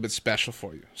make it a little bit special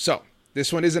for you. So,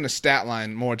 this one isn't a stat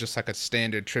line, more just like a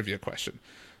standard trivia question.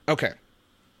 Okay.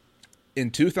 In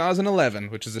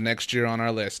 2011, which is the next year on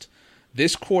our list,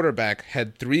 this quarterback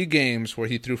had 3 games where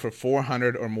he threw for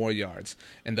 400 or more yards,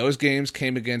 and those games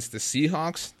came against the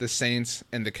Seahawks, the Saints,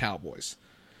 and the Cowboys.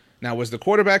 Now, was the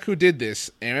quarterback who did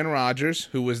this Aaron Rodgers,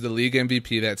 who was the league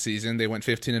MVP that season? They went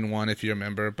 15-1, if you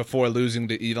remember, before losing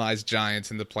to Eli's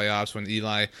Giants in the playoffs when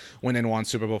Eli went and won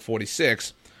Super Bowl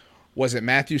 46. Was it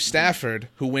Matthew Stafford,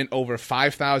 who went over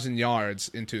 5,000 yards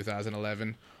in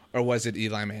 2011, or was it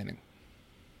Eli Manning?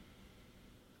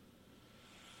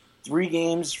 3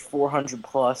 games, 400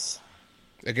 plus.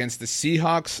 Against the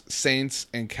Seahawks, Saints,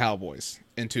 and Cowboys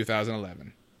in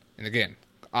 2011. And again,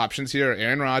 options here are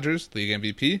Aaron Rodgers, league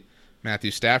MVP, Matthew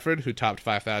Stafford, who topped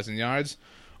 5,000 yards,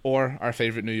 or our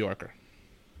favorite New Yorker.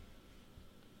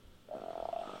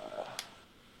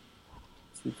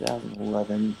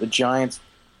 2011. The Giants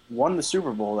won the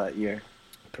Super Bowl that year.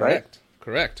 Correct. Right?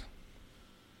 Correct.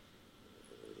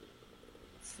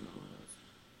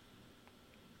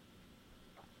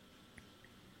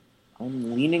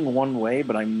 I'm leaning one way,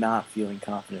 but I'm not feeling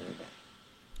confident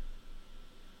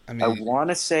in it. I want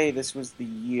to say this was the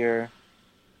year.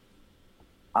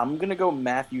 I'm going to go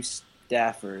Matthew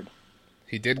Stafford.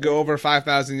 He did go over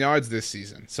 5,000 yards this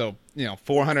season. So,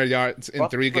 400 yards in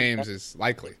 3 games is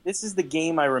likely. This is the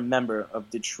game I remember of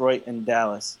Detroit and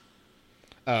Dallas.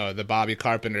 Oh, the Bobby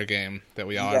Carpenter game that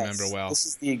we all remember well. This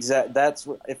is the exact.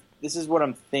 If this is what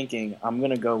I'm thinking, I'm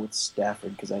gonna go with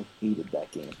Stafford because I hated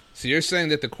that game. So you're saying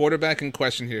that the quarterback in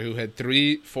question here, who had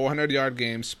 3 400-yard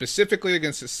games specifically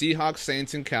against the Seahawks,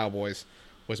 Saints, and Cowboys,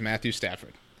 was Matthew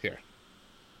Stafford here.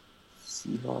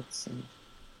 Seahawks. Saints.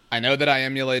 I know that I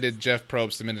emulated Jeff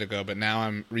Probst a minute ago, but now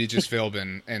I'm Regis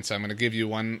Philbin, and so I'm going to give you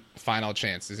one final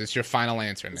chance. Is this your final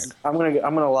answer, Nick? I'm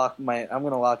gonna lock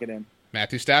it in.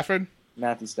 Matthew Stafford?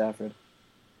 Matthew Stafford.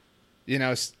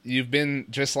 You've been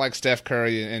just like Steph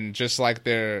Curry, and just like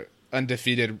their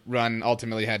undefeated run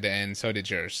ultimately had to end, so did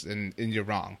yours, and you're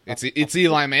wrong. It's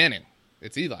Eli Manning.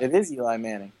 It's Eli. It is Eli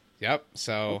Manning. Yep,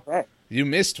 so You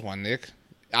missed one, Nick.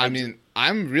 I mean,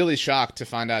 I'm really shocked to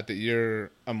find out that you're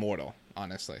immortal,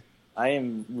 honestly. I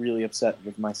am really upset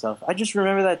with myself. I just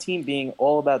remember that team being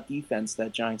all about defense,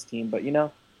 that Giants team, but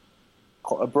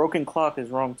a broken clock is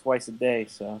wrong twice a day,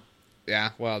 so...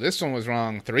 Yeah, well, this one was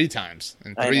wrong 3 times.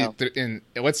 And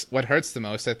what hurts the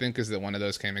most, I think, is that one of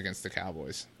those came against the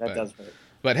Cowboys. That does hurt.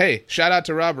 But hey, shout out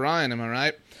to Rob Ryan, am I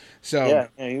right? So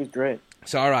yeah, he was great.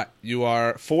 So all right, you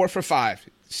are 4 for 5.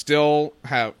 Still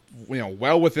have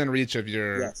well within reach of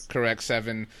your correct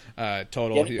 7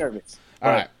 total. Getting nervous. All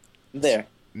right, there.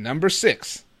 Number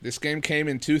 6. This game came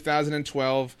in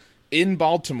 2012 in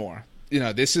Baltimore.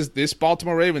 This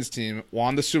Baltimore Ravens team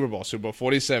won the Super Bowl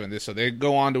 47. So they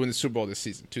go on to win the Super Bowl this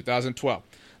season, 2012.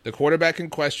 The quarterback in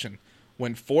question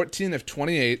went 14 of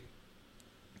 28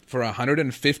 for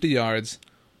 150 yards,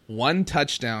 1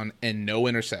 touchdown, and no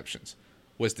interceptions.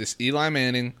 Was this Eli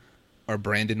Manning or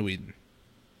Brandon Weeden?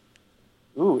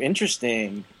 Ooh,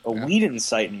 interesting. Weeden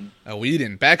sighting. A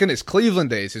Weeden. Back in his Cleveland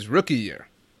days, his rookie year.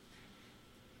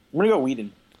 I'm going to go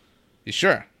Weeden. You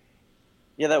sure?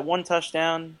 Yeah, that 1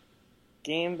 touchdown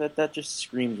game, that just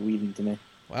screams Weeden to me.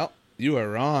 Well, you are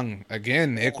wrong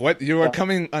again, Nick. You are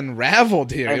coming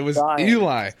unraveled here. It was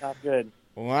Eli. It's not good.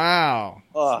 Wow.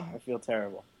 Oh, I feel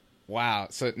terrible. Wow.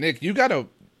 So, Nick, you got to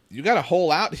you got a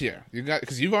hole out here.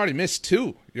 Because you've already missed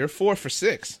 2. You're 4 for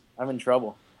 6. I'm in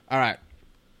trouble. All right.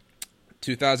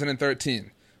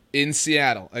 2013 in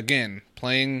Seattle, again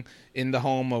playing in the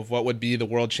home of what would be the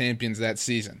world champions that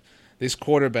season. This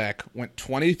quarterback went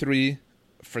 23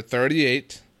 for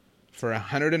 38 for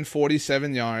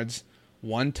 147 yards,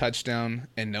 1 touchdown,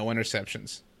 and no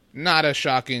interceptions. Not a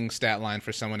shocking stat line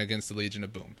for someone against the Legion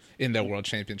of Boom in their world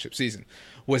championship season.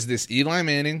 Was this Eli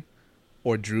Manning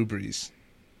or Drew Brees?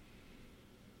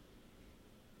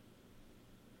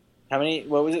 How many?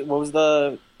 What was it? What was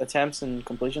the attempts and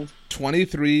completions?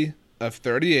 23 of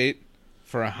 38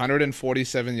 for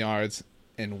 147 yards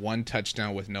and 1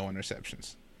 touchdown with no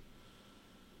interceptions.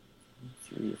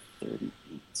 3 of 38.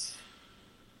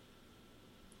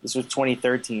 This was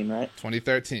 2013, right?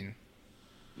 2013.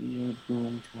 Boom,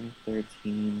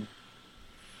 2013.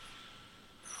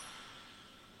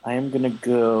 I am gonna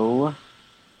go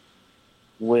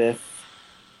with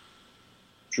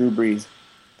Drew Brees.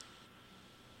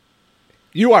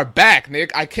 You are back,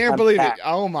 Nick. I can't believe back. it.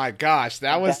 Oh my gosh,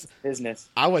 that was business.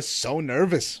 I was so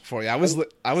nervous for you. I was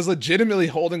legitimately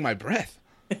holding my breath.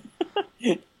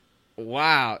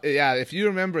 Wow. Yeah, if you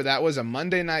remember, that was a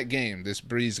Monday night game, this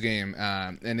Breeze game.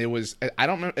 And it was, I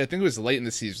don't remember, I think it was late in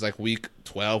the season, like week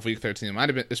 12, week 13. It might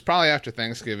have been, it was probably after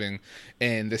Thanksgiving.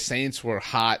 And the Saints were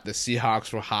hot. The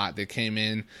Seahawks were hot. They came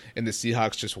in, and the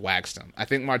Seahawks just waxed them. I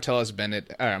think Michael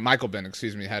Bennett,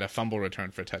 had a fumble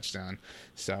return for a touchdown.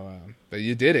 So, but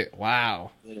you did it. Wow.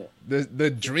 Did it.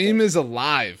 The dream is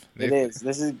alive. It is.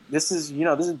 This is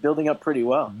building up pretty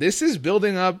well. This is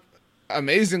building up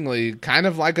amazingly, kind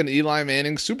of like an Eli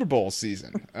Manning Super Bowl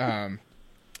season.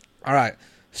 All right,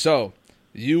 so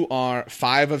you are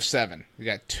 5 of 7. You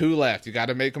got 2 left. You got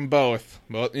to make them both.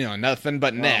 Nothing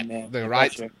but net. Man. The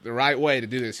right way to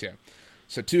do this here.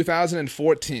 So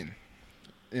 2014,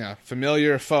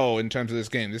 familiar foe in terms of this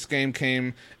game. This game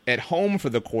came at home for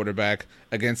the quarterback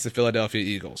against the Philadelphia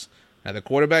Eagles. Now the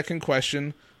quarterback in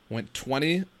question went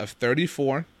 20 of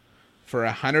 34 for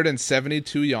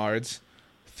 172 yards.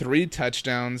 3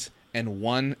 touchdowns, and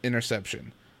 1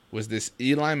 interception. Was this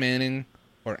Eli Manning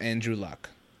or Andrew Luck?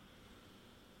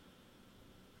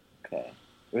 Okay.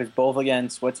 It was both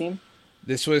against what team?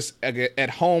 This was at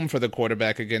home for the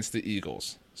quarterback against the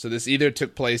Eagles. So this either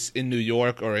took place in New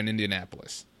York or in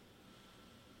Indianapolis.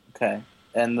 Okay.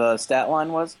 And the stat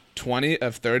line was? 20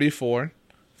 of 34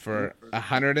 for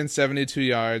 172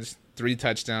 yards, 3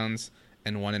 touchdowns,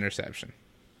 and 1 interception.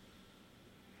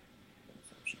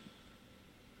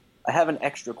 I have an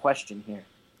extra question here.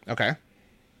 Okay.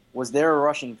 Was there a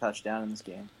rushing touchdown in this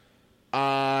game?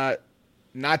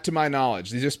 Not to my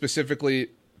knowledge. These are specifically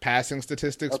passing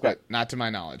statistics, okay. But not to my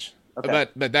knowledge. Okay.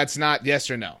 But that's not yes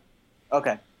or no.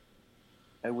 Okay.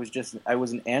 I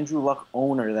was an Andrew Luck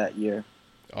owner that year.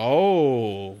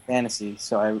 Oh. Fantasy.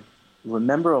 So I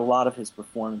remember a lot of his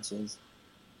performances.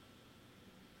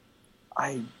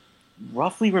 I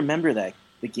roughly remember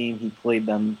the game he played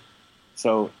them.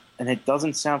 So. And it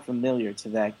doesn't sound familiar to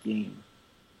that game.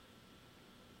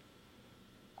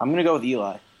 I'm going to go with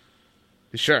Eli.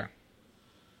 You sure?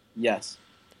 Yes.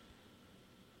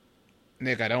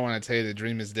 Nick, I don't want to tell you the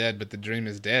dream is dead, but the dream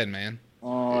is dead, man.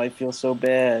 Oh, I feel so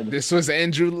bad. This was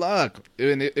Andrew Luck.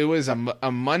 It was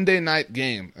a Monday night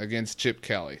game against Chip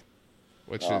Kelly,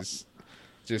 which is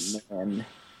just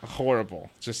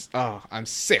horrible. I'm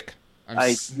sick.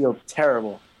 I feel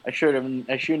terrible. I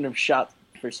shouldn't have shot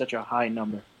for such a high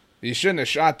number. You shouldn't have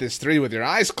shot this 3 with your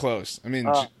eyes closed. I mean,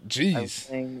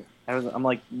 jeez. I'm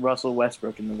like Russell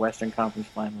Westbrook in the Western Conference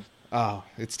Finals. Oh,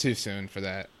 it's too soon for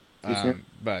that. Too soon?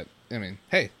 But, I mean,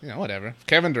 hey, whatever. If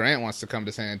Kevin Durant wants to come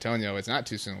to San Antonio, it's not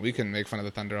too soon. We can make fun of the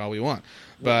Thunder all we want.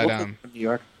 But, New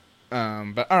York.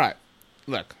 But, all right.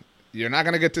 Look, you're not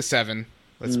going to get to 7.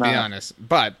 Let's be honest.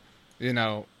 But,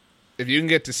 if you can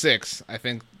get to 6, I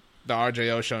think the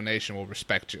RJO Show Nation will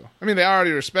respect you. I mean, they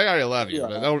already love you,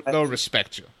 but they'll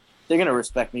respect you. They're going to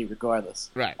respect me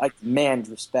regardless. Right. I demand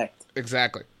respect.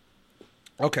 Exactly.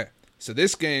 Okay. So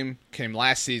this game came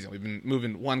last season. We've been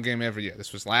moving one game every year.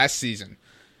 This was last season.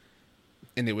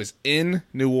 And it was in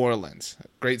New Orleans.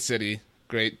 Great city,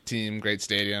 great team, great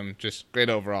stadium, just great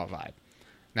overall vibe.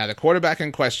 Now, the quarterback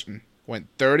in question went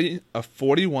 30 of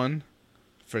 41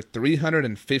 for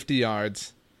 350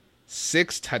 yards,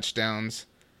 6 touchdowns,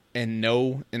 and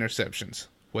no interceptions.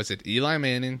 Was it Eli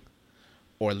Manning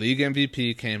or league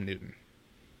MVP Cam Newton?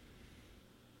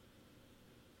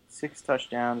 6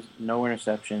 touchdowns, no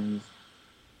interceptions.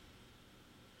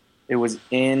 It was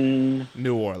in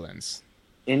New Orleans.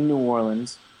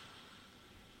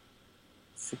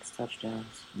 6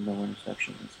 touchdowns, no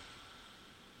interceptions.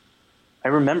 I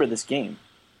remember this game.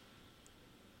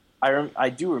 I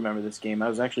do remember this game. I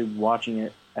was actually watching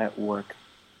it at work.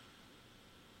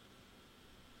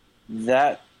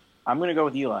 I'm going to go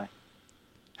with Eli.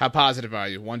 How positive are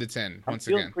you? 1 to 10. I'm Once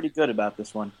feeling again, pretty good about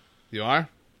this one. you are.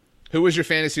 Who was your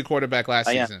fantasy quarterback last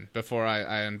I am. season? Before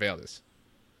I unveil this.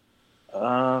 Who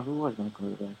was my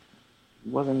quarterback?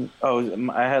 It wasn't.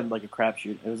 I had like a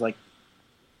crapshoot. It was like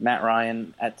Matt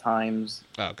Ryan at times.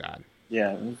 Oh God.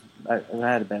 Yeah, I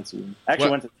had a bad season. I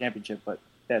actually went to the championship, but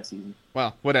bad season.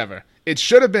 Well, whatever. It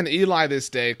should have been Eli this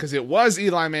day because it was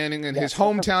Eli Manning in his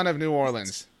hometown of New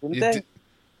Orleans. Didn't they?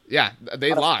 Yeah,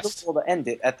 they lost. To end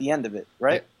it at the end of it,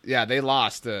 right? Yeah, they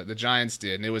lost. The Giants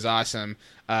did, and it was awesome.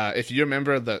 If you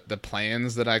remember the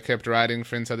plans that I kept writing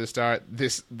for Inside the Start,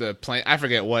 the plan, I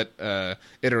forget what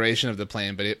iteration of the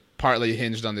plan, but it partly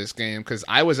hinged on this game because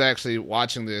I was actually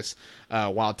watching this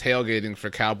while tailgating for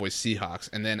Cowboys Seahawks,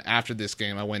 and then after this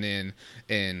game, I went in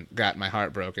and got my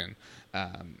heart broken.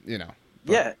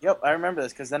 Yeah, I remember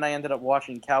this because then I ended up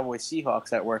watching Cowboys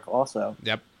Seahawks at work also.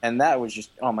 Yep. And that was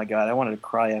just, oh my God, I wanted to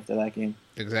cry after that game.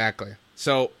 Exactly.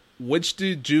 So, which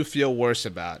did you feel worse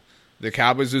about? The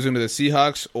Cowboys losing to the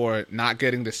Seahawks or not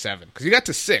getting to 7? Because you got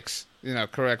to 6,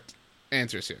 correct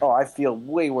answers here. Oh, I feel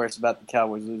way worse about the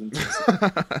Cowboys losing to the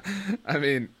Seahawks. I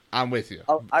mean, I'm with you.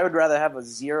 I would rather have a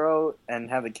 0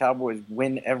 and have the Cowboys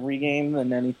win every game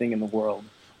than anything in the world.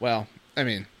 Well, I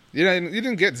mean, you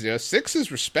didn't get 0. 6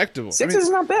 is respectable. 6 is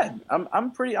not bad.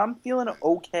 I'm feeling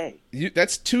okay.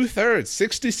 That's 2/3,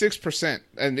 66%.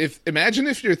 And imagine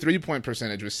if your 3-point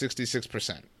percentage was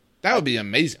 66%. That would be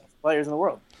amazing. Players in the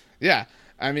world. Yeah,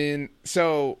 I mean,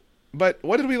 but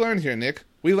what did we learn here, Nick?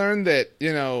 We learned that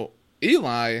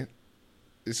Eli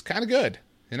is kind of good.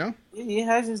 He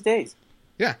has his days.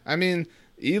 Yeah, I mean,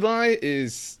 Eli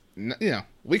is.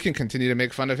 We can continue to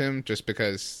make fun of him just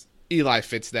because Eli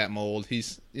fits that mold.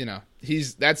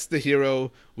 That's the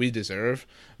hero we deserve.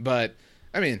 But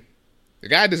I mean, the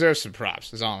guy deserves some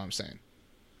props. Is all I'm saying.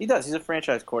 He does. He's a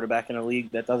franchise quarterback in a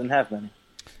league that doesn't have many.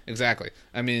 Exactly.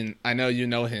 I mean, I know you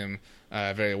know him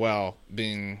very well,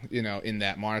 being in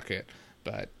that market.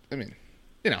 But I mean,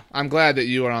 I'm glad that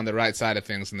you are on the right side of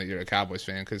things and that you're a Cowboys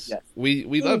fan because we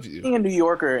love you. Being a New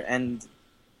Yorker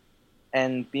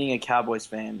and being a Cowboys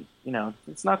fan,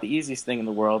 it's not the easiest thing in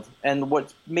the world. And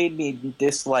what made me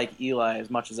dislike Eli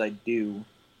as much as I do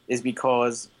is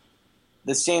because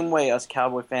the same way us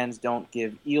Cowboy fans don't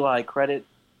give Eli credit,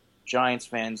 Giants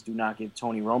fans do not give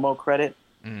Tony Romo credit.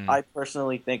 I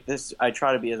personally think I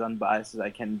try to be as unbiased as I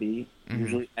can be,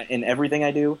 usually in everything I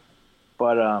do.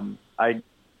 But I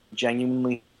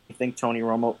genuinely think Tony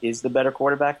Romo is the better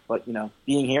quarterback. But,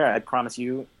 being here, I promise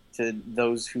you, to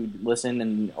those who listen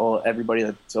and everybody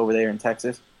that's over there in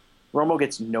Texas, Romo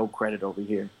gets no credit over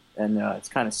here. And it's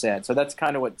kind of sad. So that's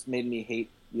kind of what's made me hate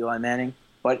Eli Manning.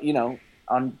 But,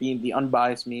 being the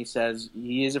unbiased me says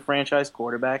he is a franchise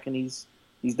quarterback and he's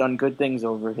done good things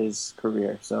over his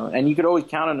career. So, and you could always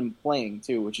count on him playing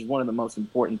too, which is one of the most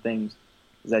important things,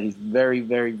 is that he's very,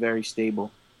 very, very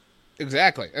stable.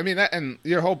 Exactly. I mean, and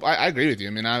your hope. I agree with you.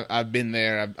 I mean, I've been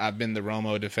there. I've been the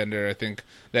Romo defender. I think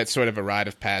that's sort of a rite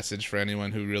of passage for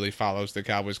anyone who really follows the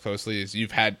Cowboys closely. Is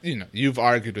you've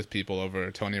argued with people over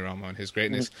Tony Romo and his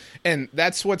greatness, and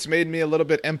that's what's made me a little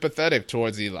bit empathetic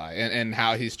towards Eli and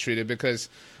how he's treated. Because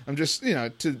I'm just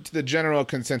to the general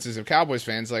consensus of Cowboys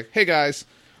fans, like, hey guys,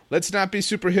 let's not be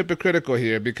super hypocritical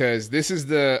here because this is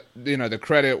the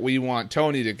credit we want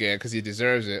Tony to get because he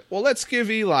deserves it. Well, let's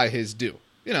give Eli his due.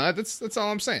 That's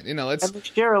all I'm saying. Let's. And they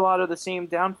share a lot of the same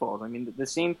downfalls. I mean, the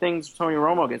same things Tony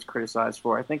Romo gets criticized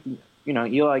for. I think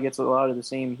Eli gets a lot of the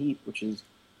same heat, which is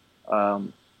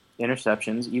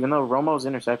interceptions. Even though Romo's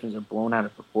interceptions are blown out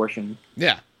of proportion.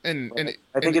 Yeah, I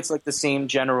think it's like the same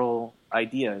general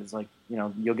idea. It's like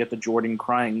you'll get the Jordan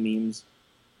crying memes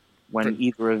when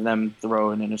either of them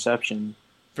throw an interception.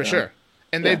 For sure.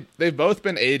 And they've both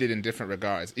been aided in different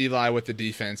regards. Eli with the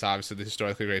defense, obviously the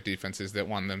historically great defenses that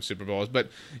won them Super Bowls. But,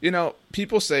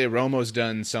 people say Romo's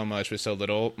done so much with so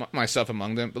little, myself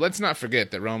among them. But let's not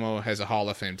forget that Romo has a Hall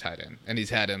of Fame tight end, and he's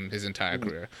had him his entire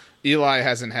career. Eli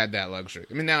hasn't had that luxury.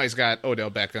 I mean, now he's got Odell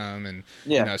Beckham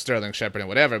and Sterling Shepard and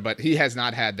whatever, but he has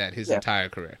not had that his entire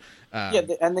career.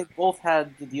 And they both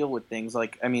had to deal with things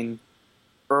like, I mean,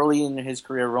 early in his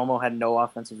career, Romo had no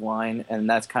offensive line, and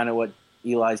that's kind of what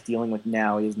Eli's dealing with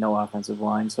now. He has no offensive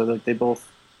line, so they both.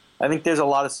 I think there's a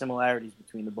lot of similarities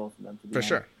between the both of them. For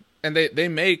sure, and they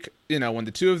make when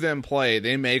the two of them play,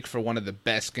 they make for one of the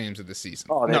best games of the season.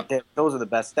 Oh, those are the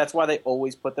best. That's why they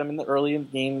always put them in the early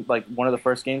game, like one of the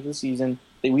first games of the season.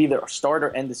 They either start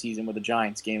or end the season with a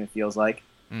Giants game. It feels like,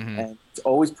 and it's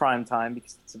always prime time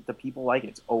because the people like it.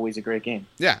 It's always a great game.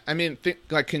 Yeah, I mean,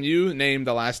 can you name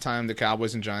the last time the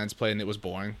Cowboys and Giants played and it was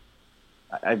boring?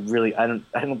 I don't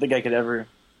think I could ever.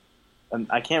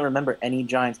 I can't remember any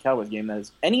Giants Cowboys game that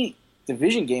is any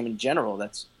division game in general.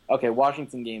 That's okay.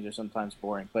 Washington games are sometimes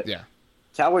boring, but yeah.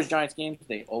 Cowboys Giants games,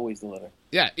 they always deliver.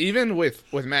 Yeah, even with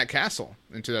Matt Castle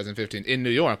in 2015 in New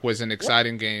York was an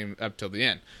exciting game up till the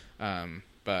end.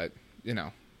 But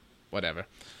whatever.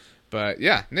 But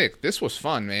yeah, Nick, this was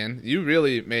fun, man. You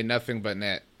really made nothing but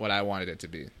net what I wanted it to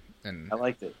be, and I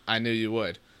liked it. I knew you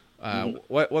would.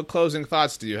 What closing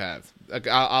thoughts do you have?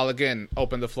 I'll again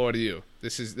open the floor to you.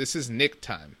 This is Nick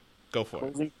time. Go for it.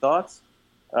 Closing thoughts.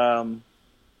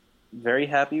 Very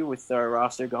happy with our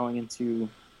roster going into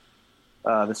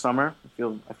the summer.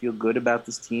 I feel good about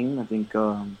this team. I think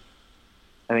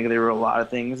there were a lot of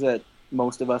things that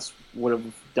most of us would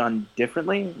have done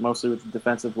differently, mostly with the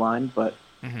defensive line. But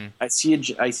I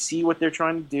see what they're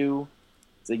trying to do.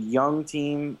 It's a young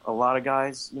team, a lot of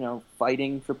guys,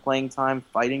 fighting for playing time,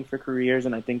 fighting for careers,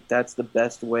 and I think that's the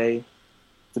best way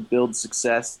to build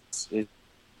success. Is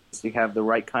to have the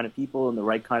right kind of people and the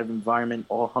right kind of environment,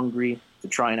 all hungry to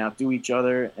try and outdo each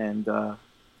other, and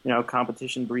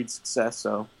competition breeds success.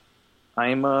 So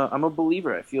I'm a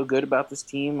believer. I feel good about this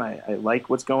team. I like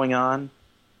what's going on.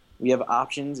 We have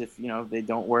options if they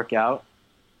don't work out.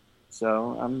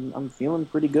 So I'm feeling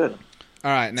pretty good.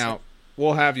 All right, now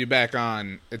we'll have you back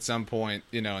on at some point,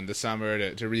 in the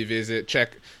summer to revisit,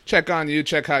 check on you,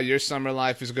 check how your summer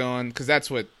life is going, because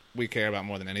that's what we care about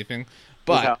more than anything.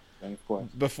 But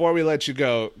before we let you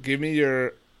go, give me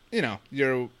your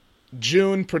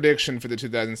June prediction for the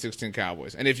 2016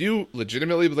 Cowboys. And if you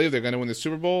legitimately believe they're going to win the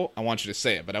Super Bowl, I want you to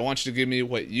say it. But I want you to give me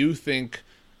what you think,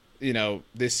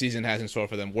 this season has in store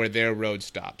for them, where their road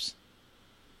stops.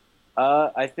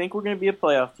 I think we're going to be a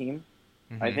playoff team.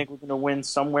 I think we're going to win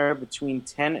somewhere between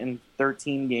 10 and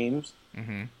 13 games.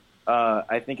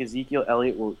 I think Ezekiel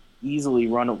Elliott will easily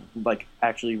run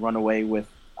away with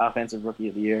Offensive Rookie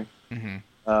of the Year.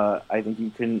 I think you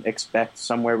can expect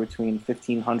somewhere between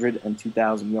 1,500 and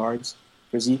 2,000 yards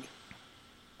for Zeke.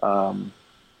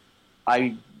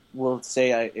 I will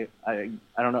say I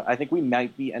don't know. I think we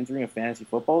might be entering a fantasy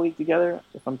football league together,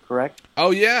 if I'm correct.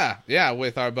 Oh yeah,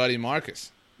 with our buddy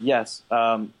Marcus. Yes,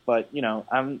 but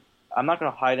I'm not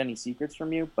going to hide any secrets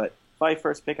from you. But if I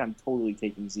first pick, I'm totally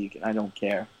taking Zeke, and I don't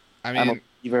care. I mean, I'm a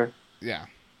believer. Yeah.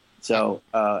 So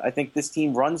I think this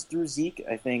team runs through Zeke.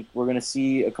 I think we're going to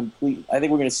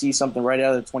see something right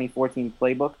out of the 2014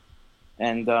 playbook.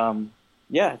 And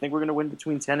I think we're going to win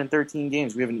between 10 and 13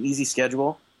 games. We have an easy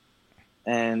schedule.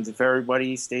 And if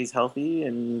everybody stays healthy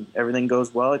and everything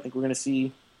goes well, I think we're going to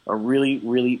see a really,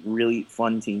 really, really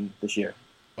fun team this year.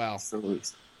 Wow. At the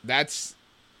least. That's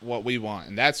what we want,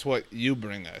 and that's what you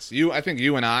bring us. I think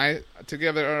you and I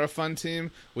together are a fun team.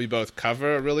 We both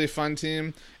cover a really fun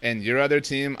team, and your other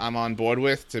team I'm on board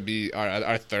with to be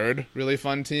our third really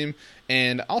fun team.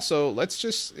 And also, let's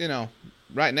just,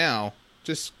 right now,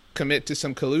 just commit to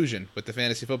some collusion with the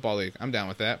Fantasy Football League. I'm down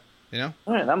with that, All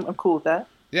right, I'm cool with that.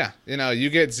 Yeah, you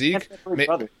get Zeke.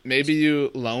 Maybe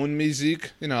you loan me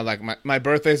Zeke. Like my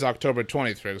birthday's October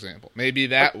 20th, for example. Maybe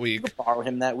that week. You can borrow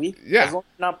him that week. Yeah. As long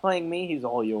as you're not playing me, he's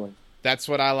all yours. That's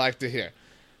what I like to hear.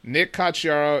 Nick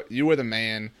Cocchiaro, you were the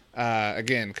man.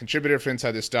 Again, contributor for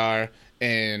Inside the Star,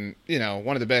 and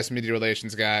one of the best media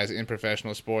relations guys in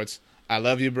professional sports. I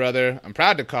love you, brother. I'm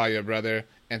proud to call you a brother,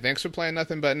 and thanks for playing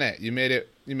nothing but net. You made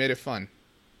it fun.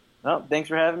 Well, thanks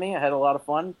for having me. I had a lot of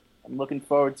fun. I'm looking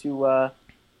forward to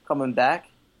coming back,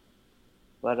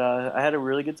 but I had a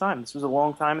really good time. This was a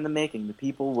long time in the making. The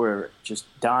people were just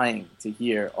dying to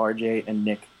hear RJ and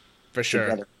Nick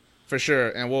together. For sure.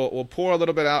 And we'll pour a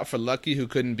little bit out for Lucky, who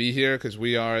couldn't be here, because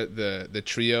we are the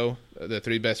trio, the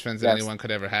three best friends that anyone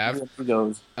could ever have.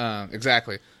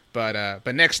 Exactly. But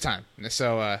next time.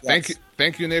 So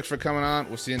thank you, Nick, for coming on.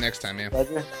 We'll see you next time, man.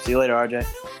 Pleasure. See you later, RJ.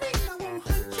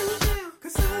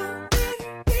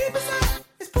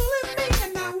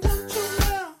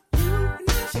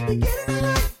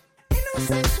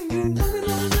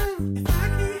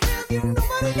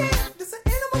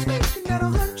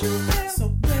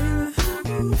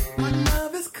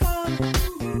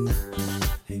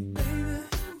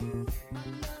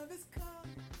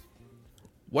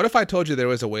 What a if I told you there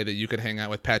was a way that you could hang out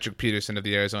with Patrick Peterson of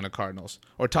the Arizona Cardinals,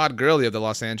 or Todd Gurley of the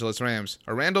Los Angeles Rams,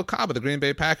 or Randall Cobb of the Green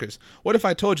Bay Packers? What if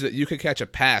I told you that you could catch a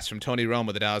pass from Tony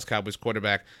Romo, the Dallas Cowboys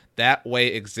quarterback? That way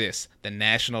exists the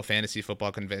National Fantasy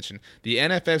Football Convention. The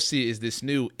NFFC is this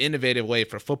new, innovative way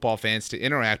for football fans to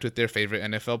interact with their favorite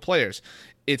NFL players.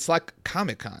 It's like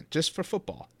Comic-Con, just for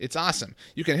football. It's awesome.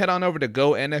 You can head on over to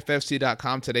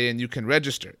gonffc.com today and you can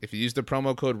register. If you use the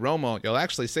promo code ROMO, you'll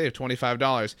actually save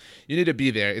 $25. You need to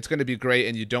be there. It's going to be great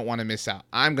and you don't want to miss out.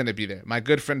 I'm going to be there. My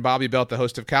good friend Bobby Belt, the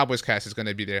host of Cowboys Cast, is going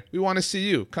to be there. We want to see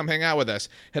you. Come hang out with us.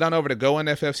 Head on over to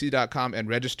gonffc.com and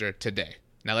register today.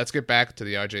 Now let's get back to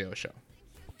the RJO show.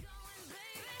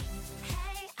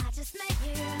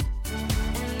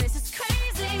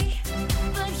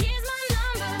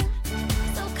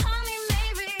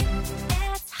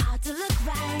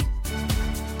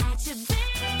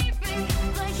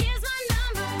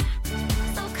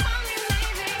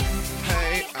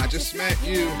 Just met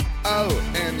you.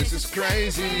 Oh, and this is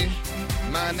crazy.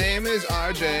 My name is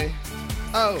RJ.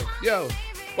 Oh, yo.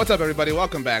 What's up, everybody?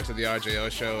 Welcome back to the RJO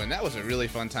show. And that was a really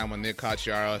fun time with Nick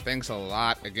Cocchiaro. Thanks a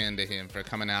lot again to him for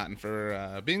coming out and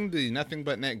for being the Nothing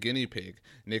But Net guinea pig.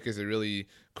 Nick is a really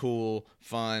cool,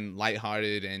 fun,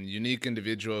 lighthearted, and unique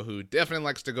individual who definitely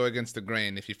likes to go against the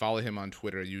grain. If you follow him on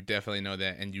Twitter, you definitely know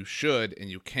that, and you should, and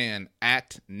you can,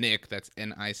 at Nick, that's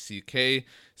Nickcrsen.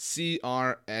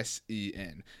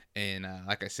 And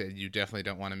like I said, you definitely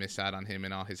don't want to miss out on him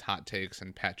and all his hot takes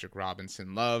and Patrick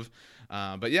Robinson love.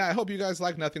 But yeah, I hope you guys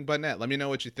like Nothing But Net. Let me know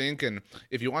what you think, and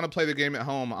if you want to play the game at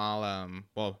home, I'll,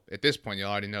 well, at this point, you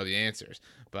already know the answers.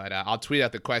 But I'll tweet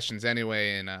out the questions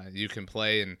anyway, and you can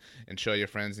play and show your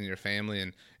friends and your family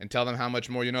and tell them how much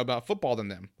more you know about football than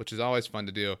them, which is always fun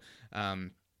to do.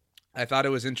 I thought it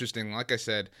was interesting. Like I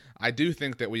said, I do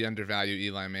think that we undervalue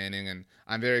Eli Manning, and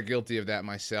I'm very guilty of that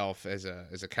myself as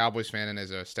a Cowboys fan and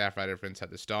as a staff writer for Inside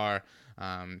the Star.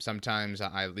 Sometimes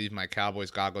I leave my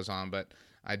Cowboys goggles on, but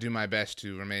I do my best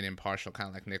to remain impartial, kind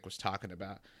of like Nick was talking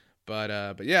about.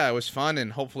 But yeah, it was fun,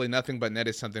 and hopefully Nothing But Net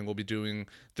is something we'll be doing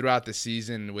throughout the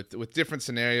season with different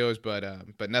scenarios.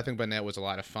 But Nothing But Net was a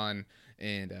lot of fun,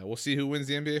 and we'll see who wins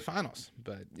the NBA Finals.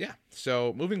 But yeah,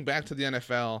 so moving back to the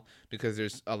NFL, because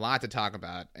there's a lot to talk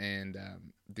about, and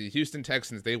the Houston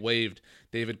Texans, they waived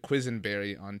David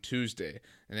Quisenberry on Tuesday.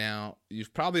 Now,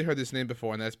 you've probably heard this name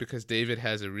before, and that's because David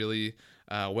has a really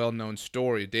well-known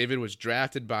story. David was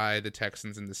drafted by the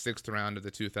Texans in the 6th round of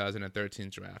the 2013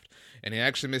 draft, and he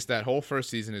actually missed that whole first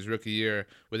season, his rookie year,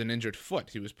 with an injured foot.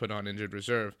 He was put on injured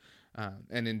reserve.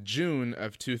 And in June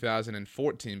of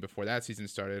 2014, before that season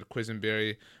started,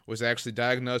 Quisenberry was actually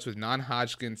diagnosed with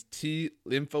non-Hodgkin's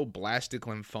T-lymphoblastic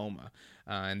lymphoma.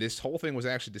 And this whole thing was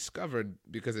actually discovered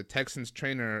because a Texans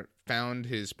trainer found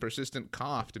his persistent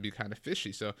cough to be kind of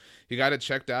fishy. So he got it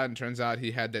checked out, and turns out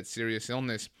he had that serious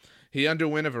illness. He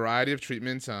underwent a variety of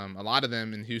treatments, a lot of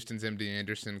them in Houston's MD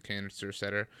Anderson Cancer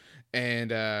Center,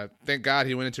 and thank God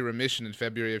he went into remission in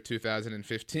February of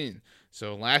 2015.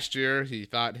 So last year he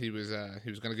thought he was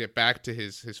going to get back to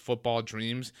his football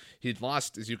dreams. He'd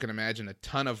lost, as you can imagine, a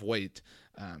ton of weight,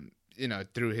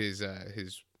 through his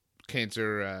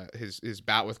cancer, his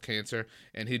bout with cancer,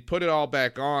 and he'd put it all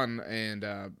back on, and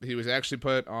he was actually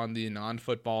put on the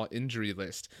non-football injury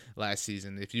list last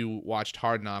season. If you watched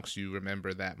Hard Knocks, you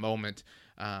remember that moment.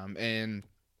 And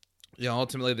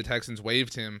ultimately the Texans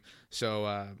waived him,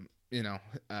 so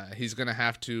he's going to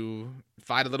have to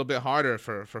fight a little bit harder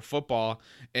for football.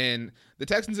 And the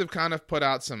Texans have kind of put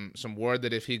out some word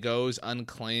that if he goes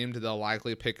unclaimed, they'll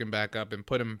likely pick him back up and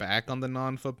put him back on the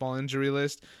non-football injury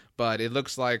list. But it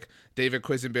looks like David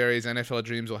Quisenberry's NFL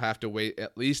dreams will have to wait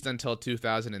at least until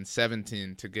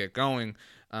 2017 to get going.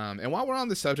 And while we're on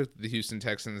the subject of the Houston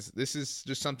Texans, this is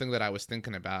just something that I was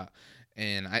thinking about.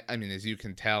 And I mean, as you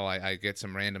can tell, I get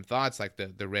some random thoughts like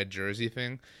the red jersey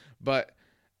thing. But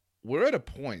we're at a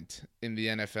point in the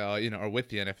NFL, or with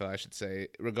the NFL, I should say,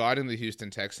 regarding the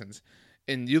Houston Texans.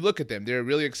 And you look at them, they're a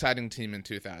really exciting team in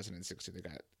 2016. They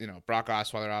got, Brock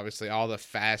Osweiler, obviously, all the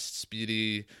fast,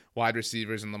 speedy wide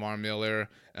receivers, and Lamar Miller.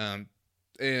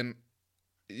 And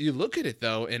you look at it,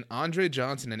 though, and Andre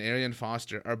Johnson and Arian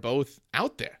Foster are both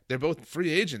out there. They're both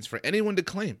free agents for anyone to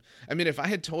claim. I mean, if I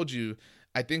had told you,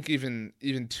 I think even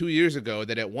 2 years ago,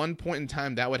 that at one point in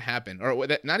time that would happen, or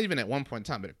not even at one point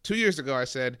in time, but 2 years ago I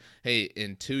said, hey,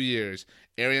 in 2 years,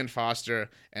 Arian Foster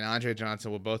and Andre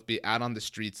Johnson will both be out on the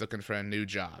streets looking for a new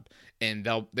job, and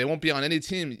they won't be on any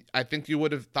team. I think you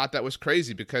would have thought that was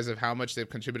crazy because of how much they've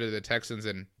contributed to the Texans,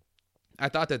 and I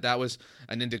thought that was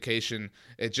an indication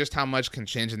at just how much can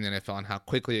change in the NFL and how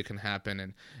quickly it can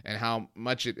happen and how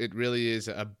much it really is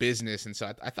a business. And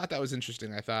so I thought that was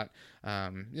interesting. I thought,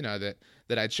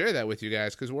 that I'd share that with you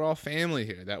guys because we're all family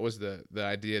here. That was the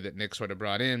idea that Nick sort of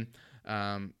brought in.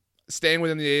 Staying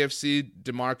within the AFC,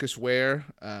 DeMarcus Ware,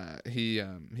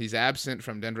 he's absent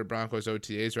from Denver Broncos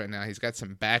OTAs right now. He's got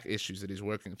some back issues that he's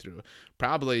working through,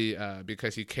 probably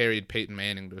because he carried Peyton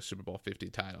Manning to a Super Bowl 50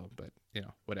 title, but,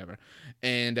 whatever.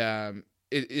 And,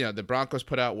 the Broncos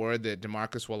put out word that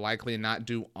DeMarcus will likely not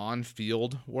do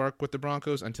on-field work with the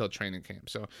Broncos until training camp.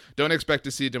 So don't expect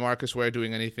to see DeMarcus Ware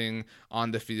doing anything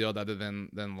on the field other than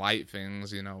light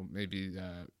things, maybe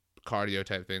cardio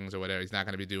type things or whatever. He's not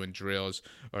going to be doing drills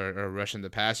or rushing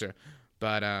the passer.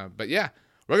 But yeah,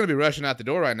 we're going to be rushing out the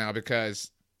door right now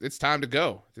because it's time to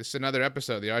go. This is another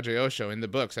episode of the RJO Show in the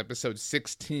books, episode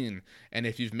 16. And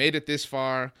if you've made it this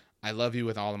far, I love you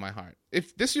with all of my heart.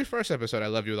 If this is your first episode, I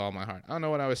love you with all my heart. I don't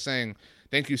know what I was saying.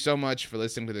 Thank you so much for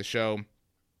listening to the show.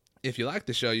 If you like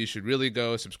the show, you should really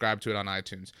go subscribe to it on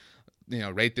iTunes.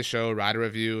 Rate the show, write a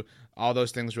review. All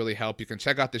those things really help. You can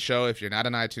check out the show if you're not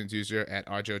an iTunes user at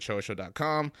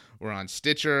rjochoshow.com. We're on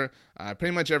Stitcher,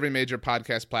 pretty much every major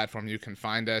podcast platform you can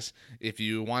find us. If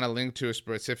you want a link to a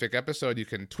specific episode, you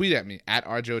can tweet at me at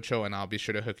rjocho, and I'll be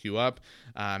sure to hook you up.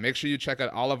 Make sure you check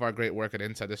out all of our great work at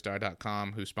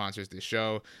InsideTheStar.com, who sponsors this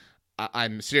show.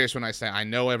 I'm serious when I say I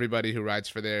know everybody who writes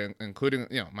for there, including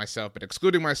myself, but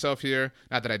excluding myself here.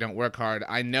 Not that I don't work hard.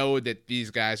 I know that these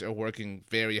guys are working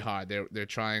very hard. They're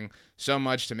trying so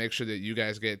much to make sure that you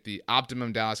guys get the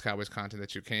optimum Dallas Cowboys content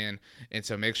that you can, and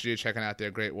so make sure you're checking out their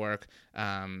great work.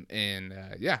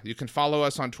 You can follow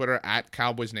us on Twitter at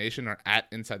Cowboys Nation or at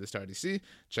Inside the Star DC.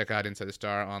 Check out Inside the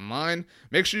Star online.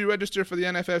 Make sure you register for the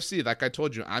NFFC. Like I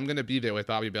told you, I'm going to be there with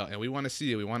Bobby Bell, and we want to see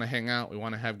you. We want to hang out. We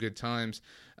want to have good times.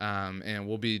 And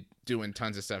we'll be doing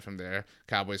tons of stuff from there.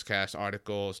 Cowboys Cast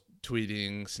articles,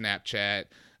 tweeting, Snapchat,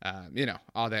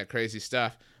 all that crazy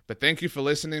stuff. But thank you for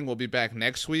listening. We'll be back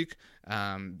next week.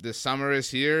 The summer is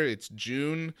here. It's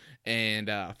June, and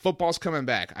football's coming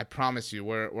back. I promise you.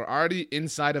 We're already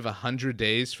inside of 100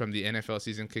 days from the NFL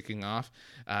season kicking off.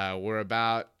 We're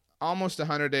about almost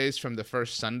 100 days from the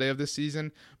first Sunday of the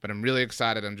season, but I'm really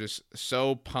excited. I'm just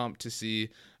so pumped to see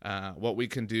what we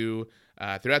can do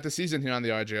throughout the season here on the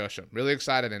RJO Show. Really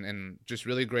excited and just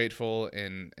really grateful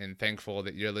and thankful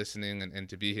that you're listening and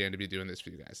to be here and to be doing this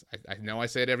for you guys. I know I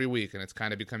say it every week, and it's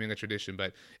kind of becoming a tradition,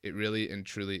 but it really and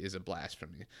truly is a blast for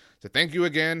me. So thank you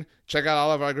again. Check out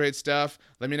all of our great stuff.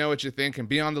 Let me know what you think, and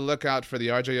be on the lookout for the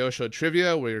RJO Show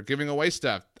trivia. We're giving away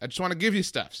stuff. I just want to give you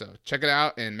stuff, so check it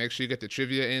out and make sure you get the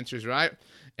trivia answers right,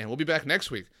 and we'll be back next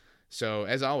week. So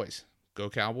as always, go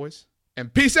Cowboys,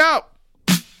 and peace out!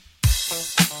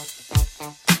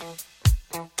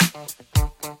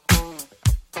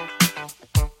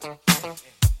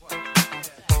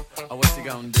 Oh, what you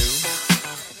gonna do?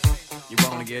 You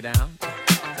wanna get down?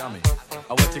 Tell me.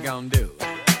 Oh, what you gonna do?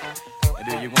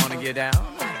 Do you wanna get down?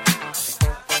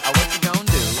 Oh, what you gonna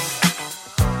do?